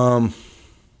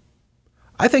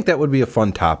 I think that would be a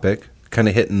fun topic, kind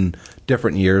of hitting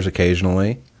different years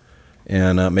occasionally.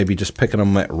 And maybe just picking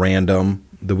them at random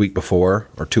the week before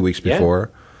or 2 weeks before.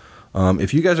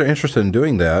 If you guys are interested in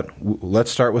doing that,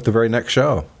 let's start with the very next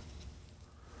show.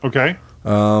 Okay.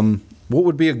 What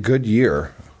would be a good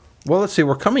year? Well, let's see.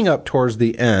 We're coming up towards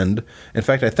the end. In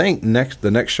fact, I think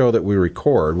the next show that we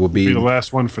record will be the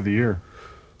last one for the year.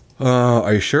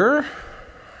 Are you sure?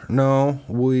 No,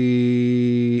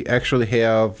 we actually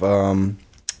have the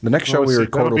next show we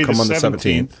record will come on the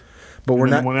 17th. But we're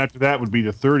not. The one after that would be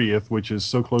the 30th, which is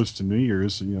so close to New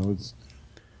Year's. It's.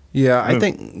 Yeah, I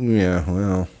think. Yeah,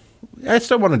 well, I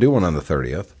still want to do one on the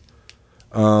 30th.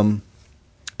 And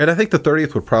I think the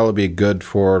 30th would probably be good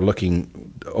for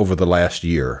looking over the last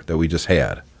year that we just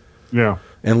had. Yeah.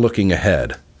 And looking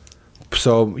ahead.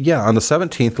 So, yeah, on the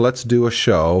 17th, let's do a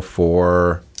show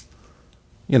for,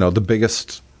 the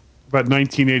biggest. About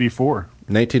 1984.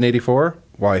 1984?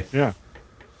 Why? Yeah.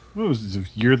 Well, it was the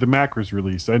year the Mac was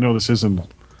released. I know this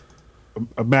isn't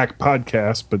a Mac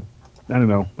podcast, but I don't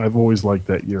know. I've always liked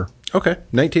that year. Okay,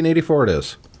 1984 it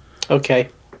is. Okay.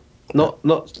 Not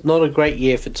a great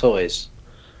year for toys.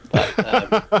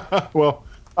 But, well,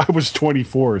 I was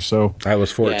 24, so I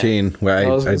was 14. Yeah.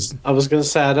 Well, I was going to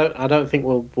say I don't think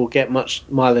we'll get much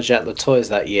mileage out of the toys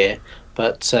that year,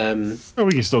 but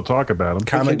we can still talk about them.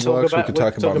 Comic books. We can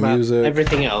talk about music.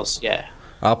 Everything else, yeah.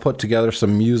 I'll put together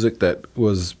some music that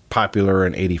was popular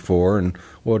in '84, and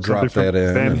we'll drop that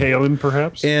in. Van Halen,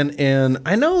 perhaps. And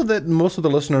I know that most of the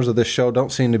listeners of this show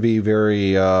don't seem to be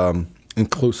very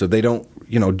inclusive. They don't,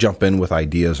 jump in with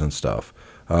ideas and stuff.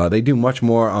 They do much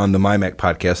more on the MyMac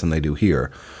podcast than they do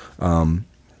here.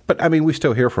 But I mean, we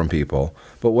still hear from people.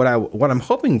 But what I'm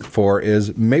hoping for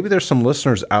is maybe there's some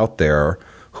listeners out there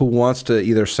who wants to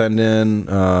either send in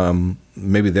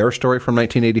maybe their story from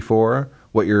 1984,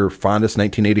 what your fondest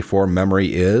 1984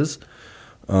 memory is,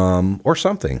 or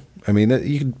something. I mean,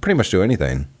 you can pretty much do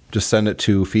anything. Just send it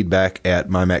to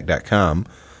feedback@mymac.com,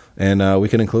 and we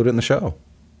can include it in the show.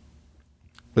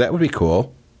 That would be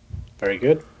cool. Very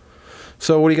good.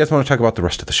 So what do you guys want to talk about the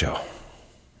rest of the show?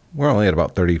 We're only at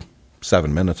about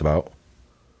 37 minutes about.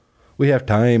 We have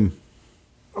time.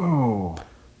 Oh.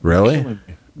 Really?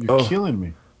 You're killing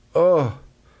me. Oh.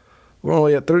 We're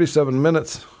only at 37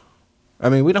 minutes. I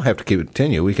mean, we don't have to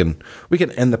continue. We can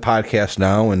end the podcast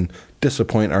now and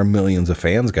disappoint our millions of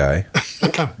fans, Guy.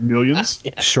 Millions?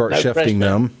 Yeah, Short shifting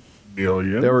them.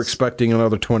 Millions. They were expecting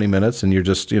another 20 minutes, and you're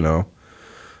just,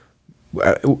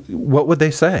 what would they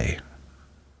say?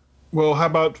 Well, how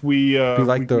about we... Be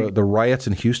like the riots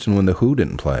in Houston when the Who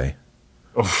didn't play.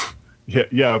 Oh,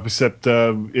 yeah. Except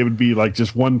it would be like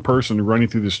just one person running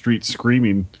through the streets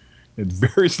screaming at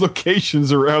various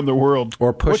locations around the world.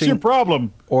 Or pushing... What's your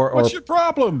problem? What's your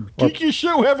problem? Geeky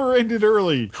show ever ended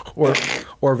early.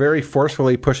 Or very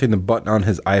forcefully pushing the button on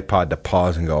his iPod to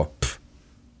pause and go, pff.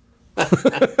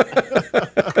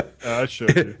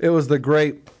 It was the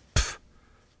great...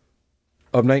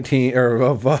 Of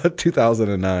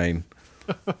 2009.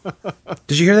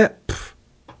 Did you hear that? Pff,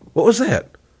 what was that?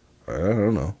 I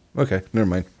don't know. Okay, never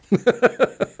mind.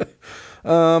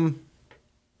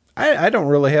 I don't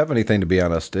really have anything, to be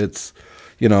honest. It's,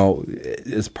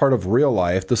 it's part of real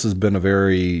life. This has been a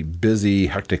very busy,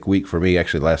 hectic week for me,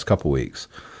 actually, the last couple weeks.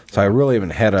 So I really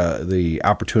haven't had the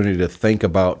opportunity to think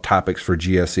about topics for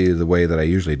GSE the way that I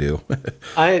usually do.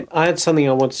 I had something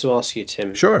I wanted to ask you,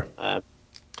 Tim. Sure.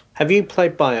 Have you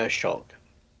played BioShock?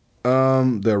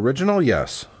 The original,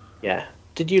 yes. Yeah.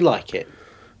 Did you like it?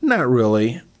 Not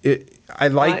really. I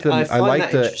like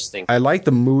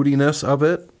the moodiness of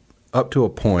it up to a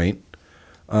point.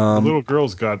 The little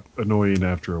girls got annoying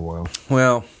after a while.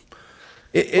 Well,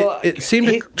 it seemed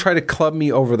to try to club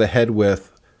me over the head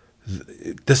with,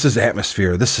 this is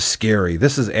atmosphere, this is scary,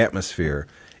 this is atmosphere.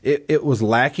 It was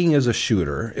lacking as a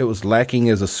shooter. It was lacking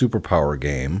as a superpower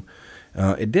game.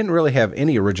 It didn't really have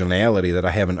any originality that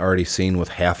I haven't already seen with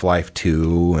Half-Life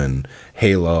 2 and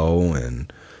Halo.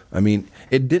 And I mean,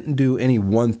 it didn't do any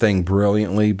one thing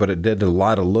brilliantly, but it did a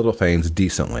lot of little things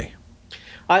decently.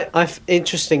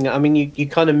 Interesting. I mean, you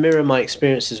kind of mirror my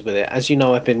experiences with it. As you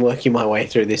know, I've been working my way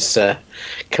through this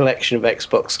collection of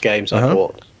Xbox games I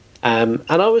bought. And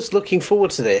I was looking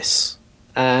forward to this.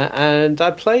 And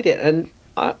I played it, and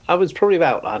I was probably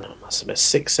about, I don't know, must have been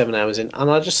 6-7 hours in, and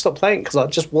I just stopped playing because I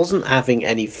just wasn't having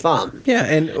any fun. Yeah,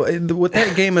 and with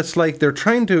that game, it's like they're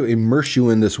trying to immerse you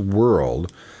in this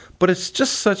world, but it's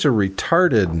just such a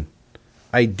retarded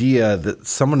idea that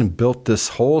someone built this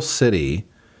whole city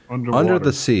under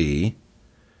the sea,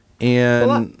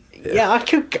 and I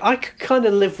could kind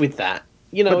of live with that.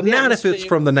 But not if it's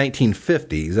from the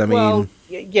 1950s. I mean, well,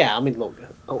 yeah. I mean, look,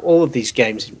 all of these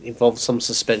games involve some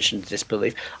suspension of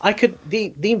disbelief.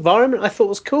 The environment I thought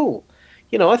was cool.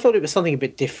 I thought it was something a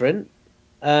bit different.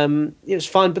 It was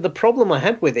fine, but the problem I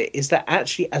had with it is that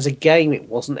actually, as a game, it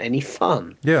wasn't any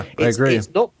fun. Yeah, I agree.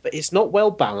 It's not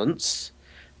well balanced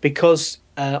because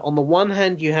on the one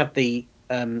hand you have the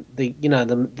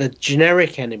the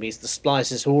generic enemies, the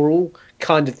splicers, who are all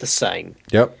kind of the same.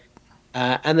 Yep.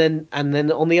 And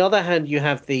then on the other hand, you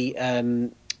have the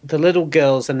little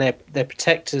girls and their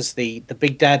protectors, the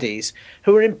big daddies,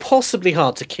 who are impossibly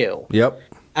hard to kill. Yep.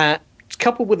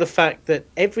 Coupled with the fact that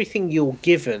everything you're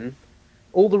given,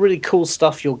 all the really cool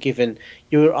stuff you're given,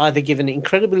 you're either given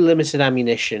incredibly limited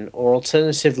ammunition, or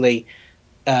alternatively,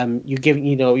 you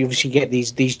obviously get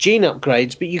these gene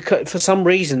upgrades, but for some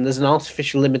reason there's an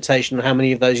artificial limitation on how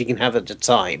many of those you can have at a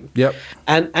time. Yep.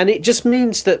 And it just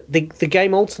means that the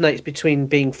game alternates between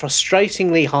being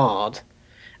frustratingly hard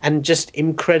and just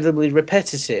incredibly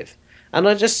repetitive. And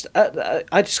I just got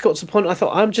to the point I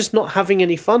thought, I'm just not having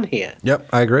any fun here. Yep,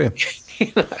 I agree.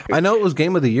 I know it was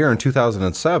Game of the Year in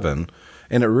 2007,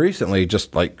 and it recently,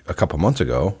 just like a couple months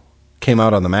ago, came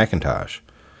out on the Macintosh.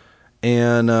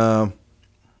 And I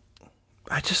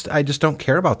just don't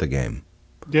care about the game.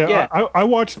 Yeah. I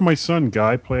watched my son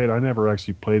Guy play it. I never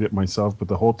actually played it myself, but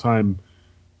the whole time,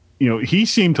 he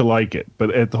seemed to like it.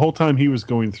 But at the whole time he was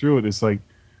going through it, it's like,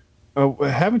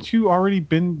 haven't you already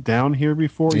been down here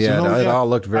before? He Yeah, said, it all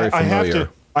looked very familiar.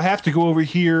 I have to go over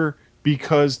here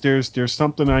because there's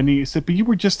something I need. He said, but you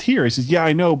were just here. He says, yeah,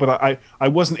 I know, but I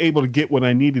wasn't able to get what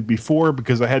I needed before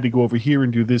because I had to go over here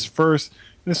and do this first.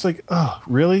 And it's like, oh,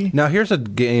 really? Now, here's a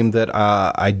game that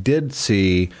I did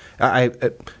see.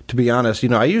 To be honest,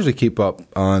 I usually keep up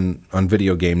on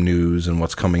video game news and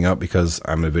what's coming up because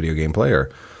I'm a video game player.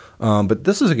 But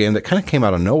this is a game that kind of came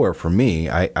out of nowhere for me.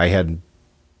 I had...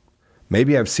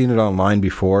 Maybe I've seen it online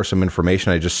before, some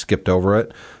information, I just skipped over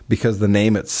it because the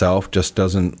name itself just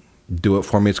doesn't do it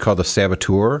for me. It's called The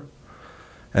Saboteur.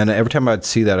 And every time I'd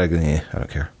see that, I'd go, I don't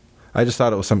care. I just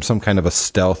thought it was some kind of a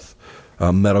stealth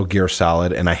Metal Gear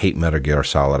Solid, and I hate Metal Gear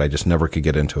Solid. I just never could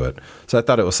get into it. So I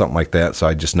thought it was something like that, so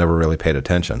I just never really paid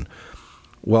attention.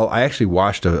 Well, I actually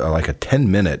watched a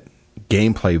 10-minute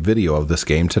gameplay video of this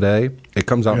game today. It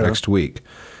comes out next week.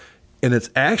 And it's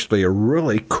actually a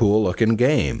really cool-looking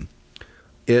game.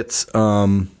 It's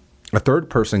a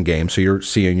third-person game, so you're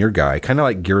seeing your guy, kind of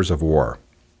like Gears of War.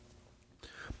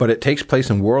 But it takes place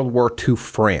in World War II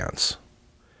France.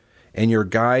 And your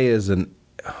guy is an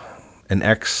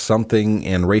ex-something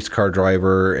and race car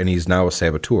driver, and he's now a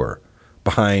saboteur.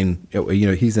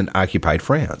 He's in occupied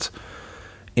France.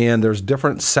 And there's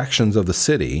different sections of the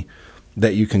city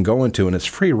that you can go into, and it's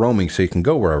free roaming, so you can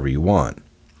go wherever you want.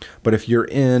 But if you're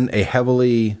in a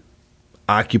heavily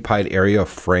occupied area of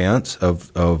France,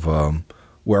 of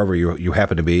wherever you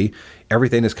happen to be,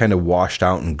 everything is kind of washed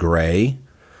out in gray.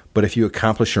 But if you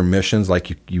accomplish your missions, like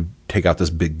you take out this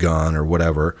big gun or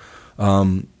whatever,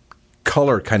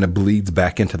 color kind of bleeds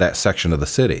back into that section of the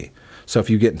city. So if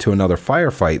you get into another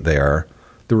firefight there,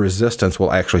 the resistance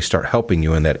will actually start helping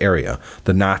you in that area.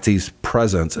 The Nazis'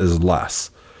 presence is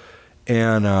less.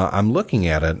 And I'm looking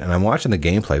at it, and I'm watching the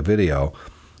gameplay video,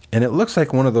 and it looks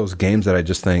like one of those games that I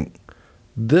just think,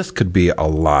 this could be a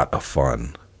lot of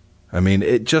fun. I mean,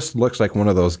 it just looks like one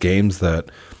of those games that...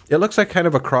 It looks like kind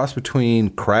of a cross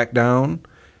between Crackdown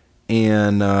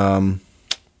and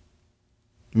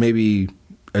maybe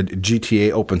a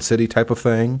GTA Open City type of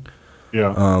thing.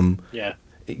 Yeah.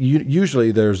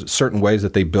 Usually there's certain ways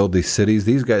that they build these cities.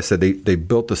 These guys said they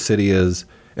built the city as...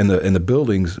 in the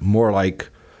buildings more like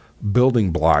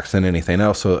building blocks than anything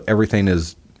else, so everything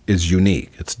is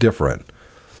unique. It's different.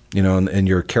 And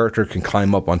your character can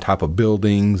climb up on top of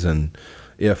buildings, and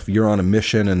if you're on a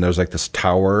mission and there's like this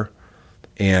tower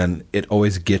and it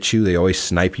always gets you, they always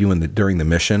snipe you during the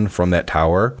mission from that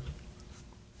tower.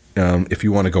 If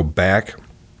you want to go back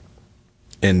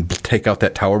and take out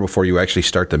that tower before you actually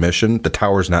start the mission, the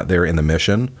tower's not there in the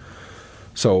mission.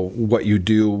 So what you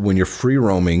do when you're free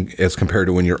roaming as compared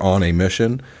to when you're on a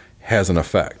mission has an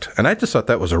effect. And I just thought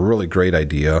that was a really great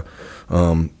idea.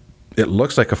 It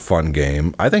looks like a fun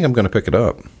game. I think I'm going to pick it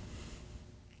up.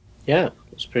 Yeah,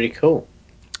 it's pretty cool.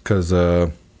 Because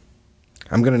I'm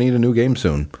going to need a new game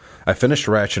soon. I finished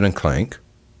Ratchet and Clank,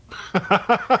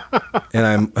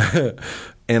 and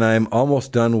I'm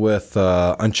almost done with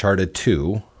Uncharted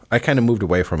 2. I kind of moved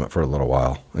away from it for a little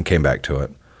while and came back to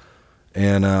it.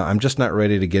 And I'm just not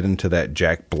ready to get into that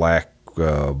Jack Black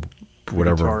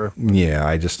whatever. Yeah,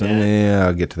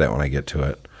 I'll get to that when I get to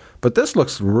it. But this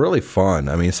looks really fun.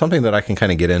 I mean, something that I can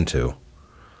kind of get into.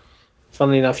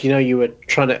 Funnily enough, you were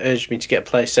trying to urge me to get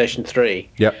a PlayStation 3.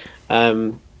 Yep.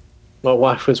 My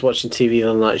wife was watching TV the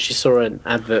other night. She saw an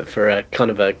advert for a kind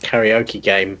of a karaoke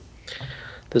game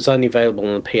that's only available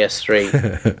on the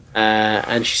PS3.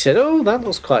 And she said, oh, that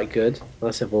looks quite good. And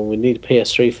I said, well, we need a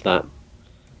PS3 for that.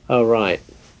 Oh, right.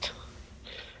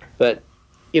 But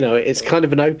it's kind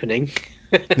of an opening.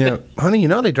 Yeah, honey,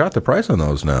 they dropped the price on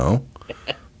those now.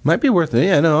 Might be worth it.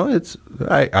 Yeah, no, it's.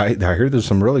 I hear there's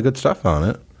some really good stuff on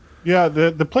it. Yeah,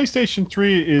 the PlayStation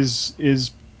 3 is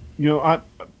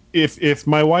if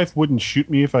my wife wouldn't shoot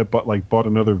me if I bought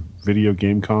another video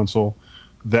game console,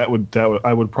 that would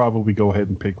I would probably go ahead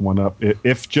and pick one up.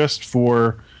 If just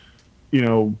for,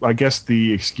 I guess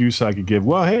the excuse I could give,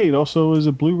 well, hey, it also is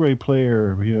a Blu-ray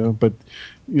player, but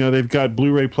they've got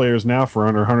Blu-ray players now for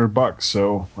under $100,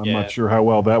 so I'm not sure how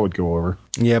well that would go over.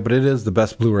 Yeah, but it is the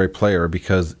best Blu-ray player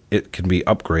because it can be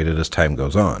upgraded as time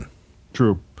goes on.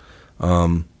 True.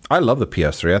 I love the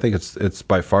PS3. I think it's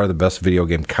by far the best video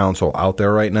game console out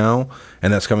there right now,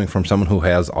 and that's coming from someone who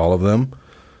has all of them.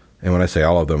 And when I say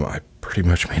all of them, I pretty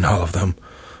much mean all of them.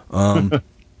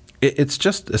 It's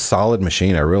just a solid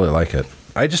machine. I really like it.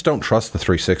 I just don't trust the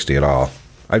 360 at all.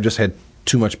 I've just had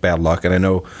too much bad luck, and I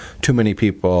know too many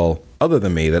people other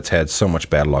than me that's had so much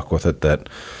bad luck with it that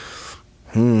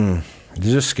it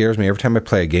just scares me. Every time I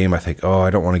play a game, I think, I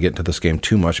don't want to get into this game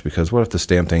too much because what if this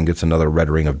damn thing gets another red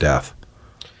ring of death?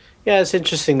 Yeah, it's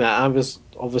interesting that I was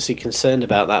obviously concerned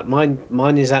about that.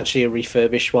 Mine is actually a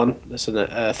refurbished one. It's a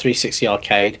 360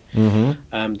 arcade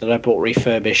that I bought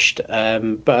refurbished,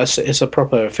 but it's a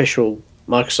proper official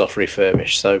Microsoft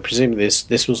refurbished. So presumably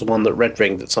this was the one that red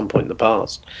ringed at some point in the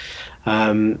past.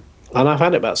 And I've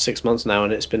had it about 6 months now,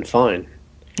 and it's been fine.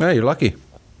 Yeah, you're lucky.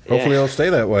 Hopefully it'll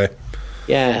stay that way.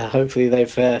 Yeah, hopefully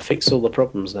they've fixed all the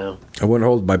problems now. I wouldn't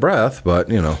hold my breath, but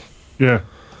Yeah.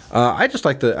 I just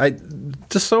like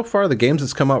just so far the games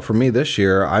that's come out for me this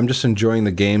year, I'm just enjoying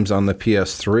the games on the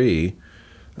PS3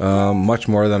 much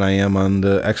more than I am on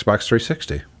the Xbox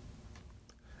 360.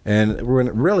 And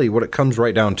really what it comes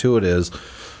right down to it is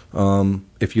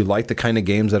if you like the kind of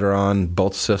games that are on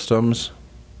both systems,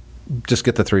 just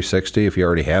get the 360. If you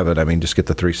already have it, just get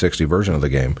the 360 version of the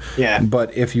game. Yeah.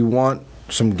 But if you want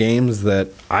some games that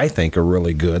I think are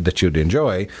really good that you'd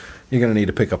enjoy, you're going to need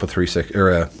to pick up a 360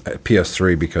 or a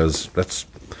PS3 because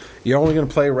you're only going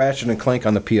to play Ratchet and Clank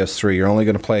on the PS3. You're only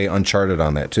going to play Uncharted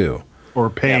on that too. Or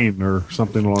Pain or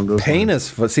something along those lines. Pain is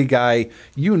see, Guy.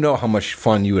 You know how much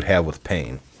fun you would have with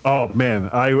Pain. Oh man,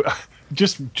 I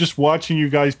just watching you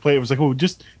guys play. It was like,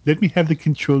 just let me have the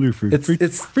controller for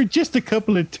just a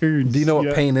couple of turns. Do you know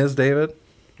what Pain is, David?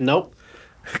 Nope.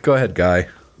 Go ahead, Guy.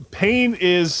 Pain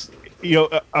is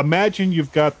imagine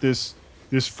you've got this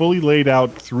fully laid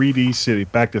out 3D city,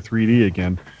 back to 3D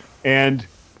again, and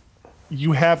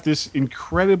you have this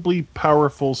incredibly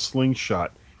powerful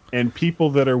slingshot and people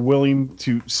that are willing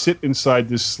to sit inside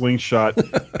this slingshot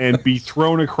and be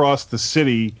thrown across the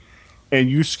city, and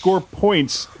you score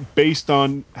points based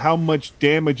on how much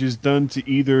damage is done to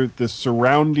either the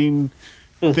surrounding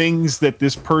things that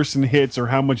this person hits or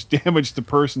how much damage the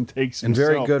person takes himself.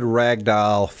 And very good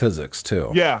ragdoll physics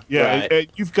too. Yeah. Right.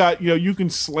 You've got, you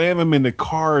can slam them into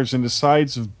cars, into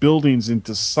sides of buildings,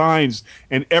 into signs,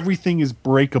 and everything is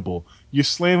breakable. You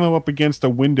slam them up against a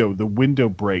window, the window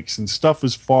breaks, and stuff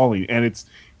is falling. And it's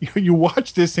you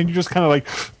watch this and you're just kind of like,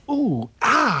 ooh,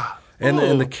 ah. And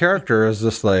the character is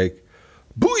just like,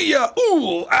 booyah,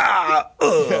 ooh, ah, ah.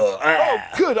 Oh,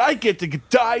 good, I get to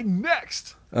die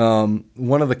next.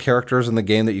 One of the characters in the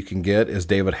game that you can get is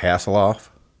David Hasselhoff.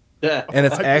 Yeah. And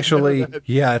it's actually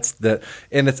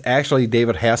it's actually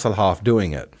David Hasselhoff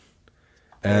doing it.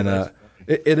 And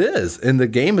it is. And the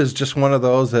game is just one of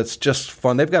those that's just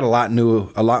fun. They've got a lot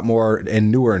more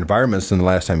and newer environments than the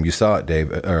last time you saw it,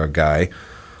 Dave or Guy.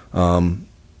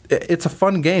 It's a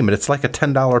fun game, and it's like a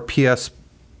 $10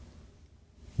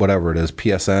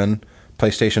 PSN,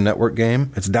 PlayStation Network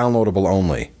game. It's downloadable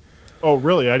only. Oh,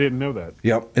 really? I didn't know that.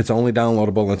 Yep, it's only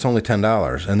downloadable, and it's only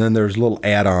 $10. And then there's little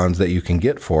add-ons that you can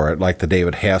get for it, like the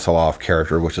David Hasselhoff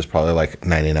character, which is probably like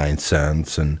 99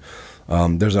 cents. And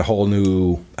there's a whole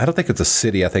new, I don't think it's a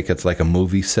city, I think it's like a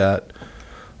movie set,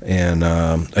 and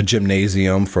a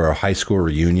gymnasium for a high school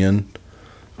reunion.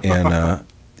 And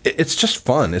it's just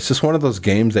fun. It's just one of those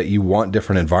games that you want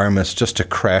different environments just to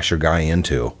crash your guy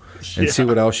into and see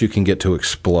what else you can get to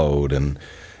explode. And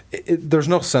there's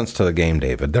no sense to the game,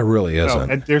 David. There really isn't.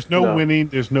 No, and there's no winning.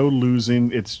 There's no losing.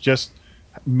 It's just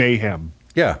mayhem.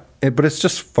 Yeah, but it's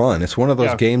just fun. It's one of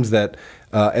those games that,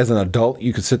 as an adult,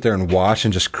 you could sit there and watch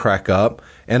and just crack up.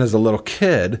 And as a little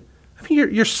kid, I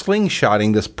mean, you're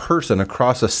slingshotting this person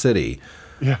across a city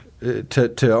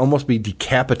to almost be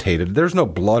decapitated. There's no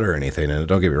blood or anything in it,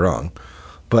 don't get me wrong.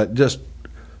 But just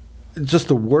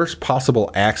the worst possible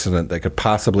accident that could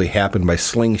possibly happen by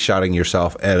slingshotting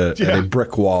yourself at a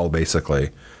brick wall, basically.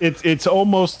 It's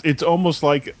almost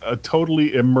like a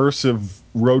totally immersive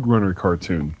Roadrunner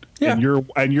cartoon. Yeah.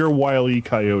 And you're Wile E.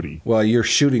 Coyote. Well, you're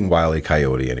shooting Wile E.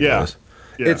 Coyote anyways.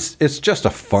 It's just a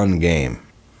fun game.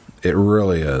 It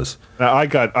really is. I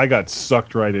got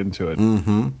sucked right into it.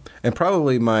 Mm-hmm. And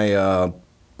probably my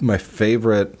my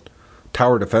favorite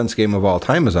tower defense game of all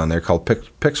time is on there, called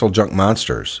Pixel Junk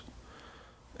Monsters.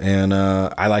 And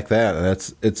I like that. And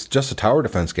it's just a tower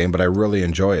defense game, but I really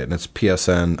enjoy it. And it's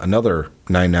PSN, another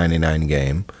 $9.99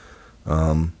 game.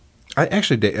 I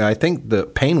think the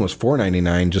Pain was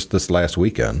 $4.99 just this last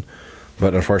weekend,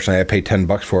 but unfortunately I paid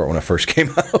 $10 for it when it first came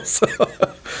out. So.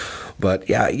 But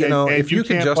yeah, if you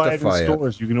can justify it in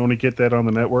stores, you can only get that on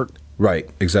the network. Right,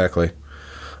 exactly.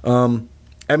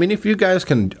 I mean, if you guys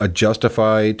can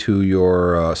justify to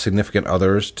your significant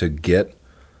others to get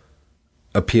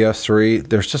a PS3,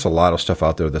 there's just a lot of stuff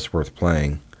out there that's worth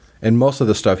playing, and most of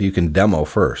the stuff you can demo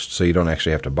first, so you don't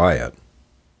actually have to buy it.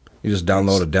 You just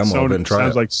download a demo of it and try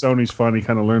it. Sounds like Sony's finally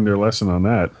kind of learned their lesson on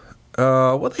that.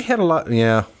 Well, they had a lot.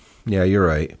 Yeah, you're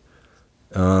right.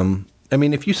 I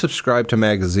mean, if you subscribed to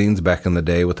magazines back in the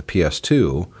day with the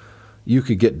PS2, you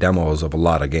could get demos of a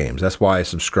lot of games. That's why I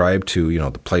subscribed to,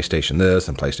 the PlayStation this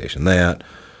and PlayStation that,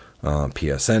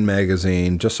 PSN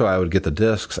magazine, just so I would get the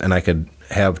discs and I could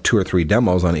have 2 or 3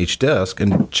 demos on each disc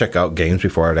and check out games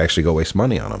before I'd actually go waste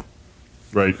money on them.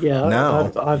 Right. Yeah.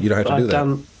 Now, you don't have to do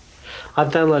that.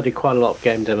 I've downloaded quite a lot of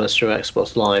game demos through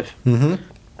Xbox Live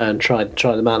and tried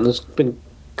them out. And there's been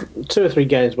 2 or 3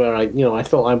 games where I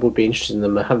thought I would be interested in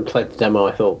them. I haven't played the demo.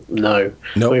 I thought no.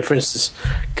 Nope. I mean, for instance,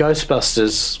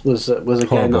 Ghostbusters was a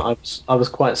game that I was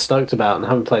quite stoked about, and I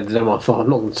haven't played the demo. I thought I'm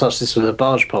not going to touch this with a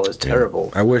barge pole. It's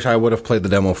terrible. I wish I would have played the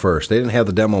demo first. They didn't have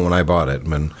the demo when I bought it,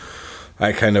 and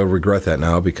I kind of regret that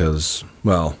now because,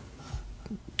 well,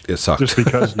 it sucked. Just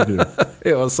because you do.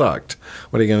 It sucked.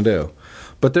 What are you going to do?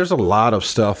 But there's a lot of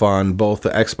stuff on both the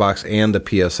Xbox and the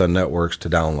PSN networks to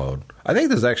download. I think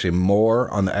there's actually more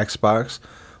on the Xbox,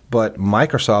 but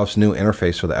Microsoft's new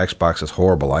interface for the Xbox is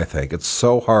horrible, I think. It's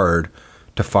so hard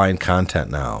to find content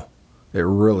now. It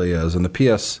really is. And the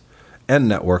PSN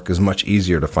network is much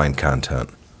easier to find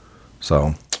content.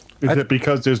 So, is it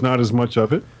because there's not as much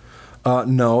of it?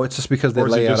 No, it's just because they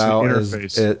lay it out as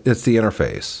it's the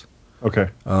interface. Okay.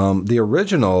 The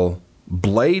original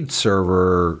Blade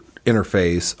server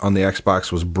interface on the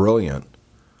Xbox was brilliant.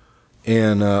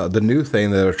 And the new thing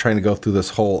that they're trying to go through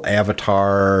this whole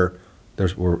avatar,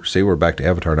 we're back to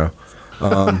Avatar now.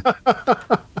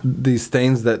 These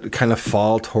things that kind of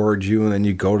fall towards you and then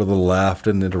you go to the left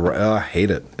and I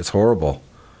hate it. It's horrible.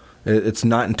 It's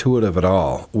not intuitive at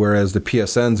all. Whereas the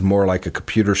PSN's more like a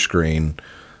computer screen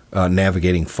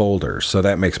navigating folders. So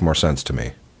that makes more sense to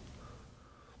me.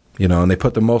 And they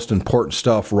put the most important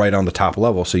stuff right on the top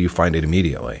level so you find it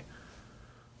immediately.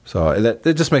 So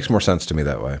it just makes more sense to me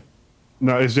that way.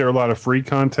 Now, is there a lot of free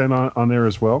content on there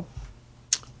as well?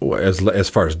 As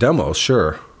far as demos,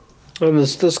 sure. And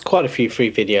there's quite a few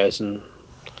free videos and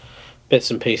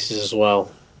bits and pieces as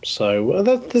well. So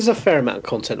there's a fair amount of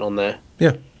content on there.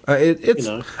 Yeah, it's.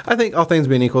 I think all things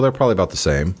being equal, they're probably about the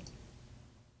same.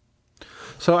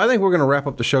 So I think we're going to wrap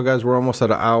up the show, guys. We're almost at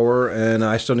an hour, and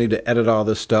I still need to edit all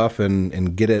this stuff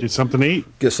and get it. Get something to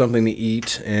eat. Get something to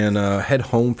eat, and head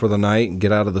home for the night and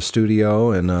get out of the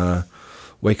studio and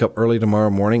wake up early tomorrow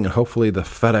morning, and hopefully the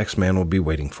FedEx man will be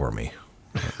waiting for me.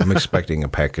 I'm expecting a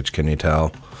package, can you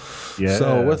tell? Yes.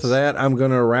 So with that, I'm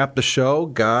going to wrap the show.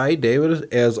 Guy,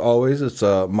 David, as always, it's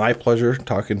my pleasure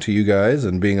talking to you guys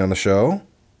and being on the show.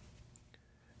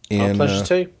 And, our pleasure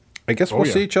too. I guess we'll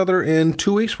see each other in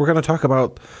 2 weeks. We're going to talk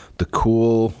about the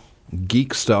cool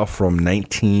geek stuff from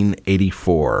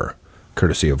 1984,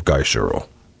 courtesy of Guy Sherrill.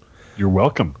 You're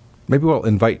welcome. Maybe we'll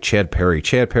invite Chad Perry.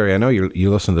 Chad Perry, I know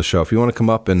you listen to the show. If you want to come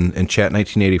up and chat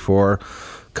 1984,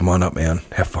 come on up, man.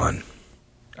 Have fun.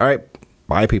 All right.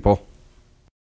 Bye, people.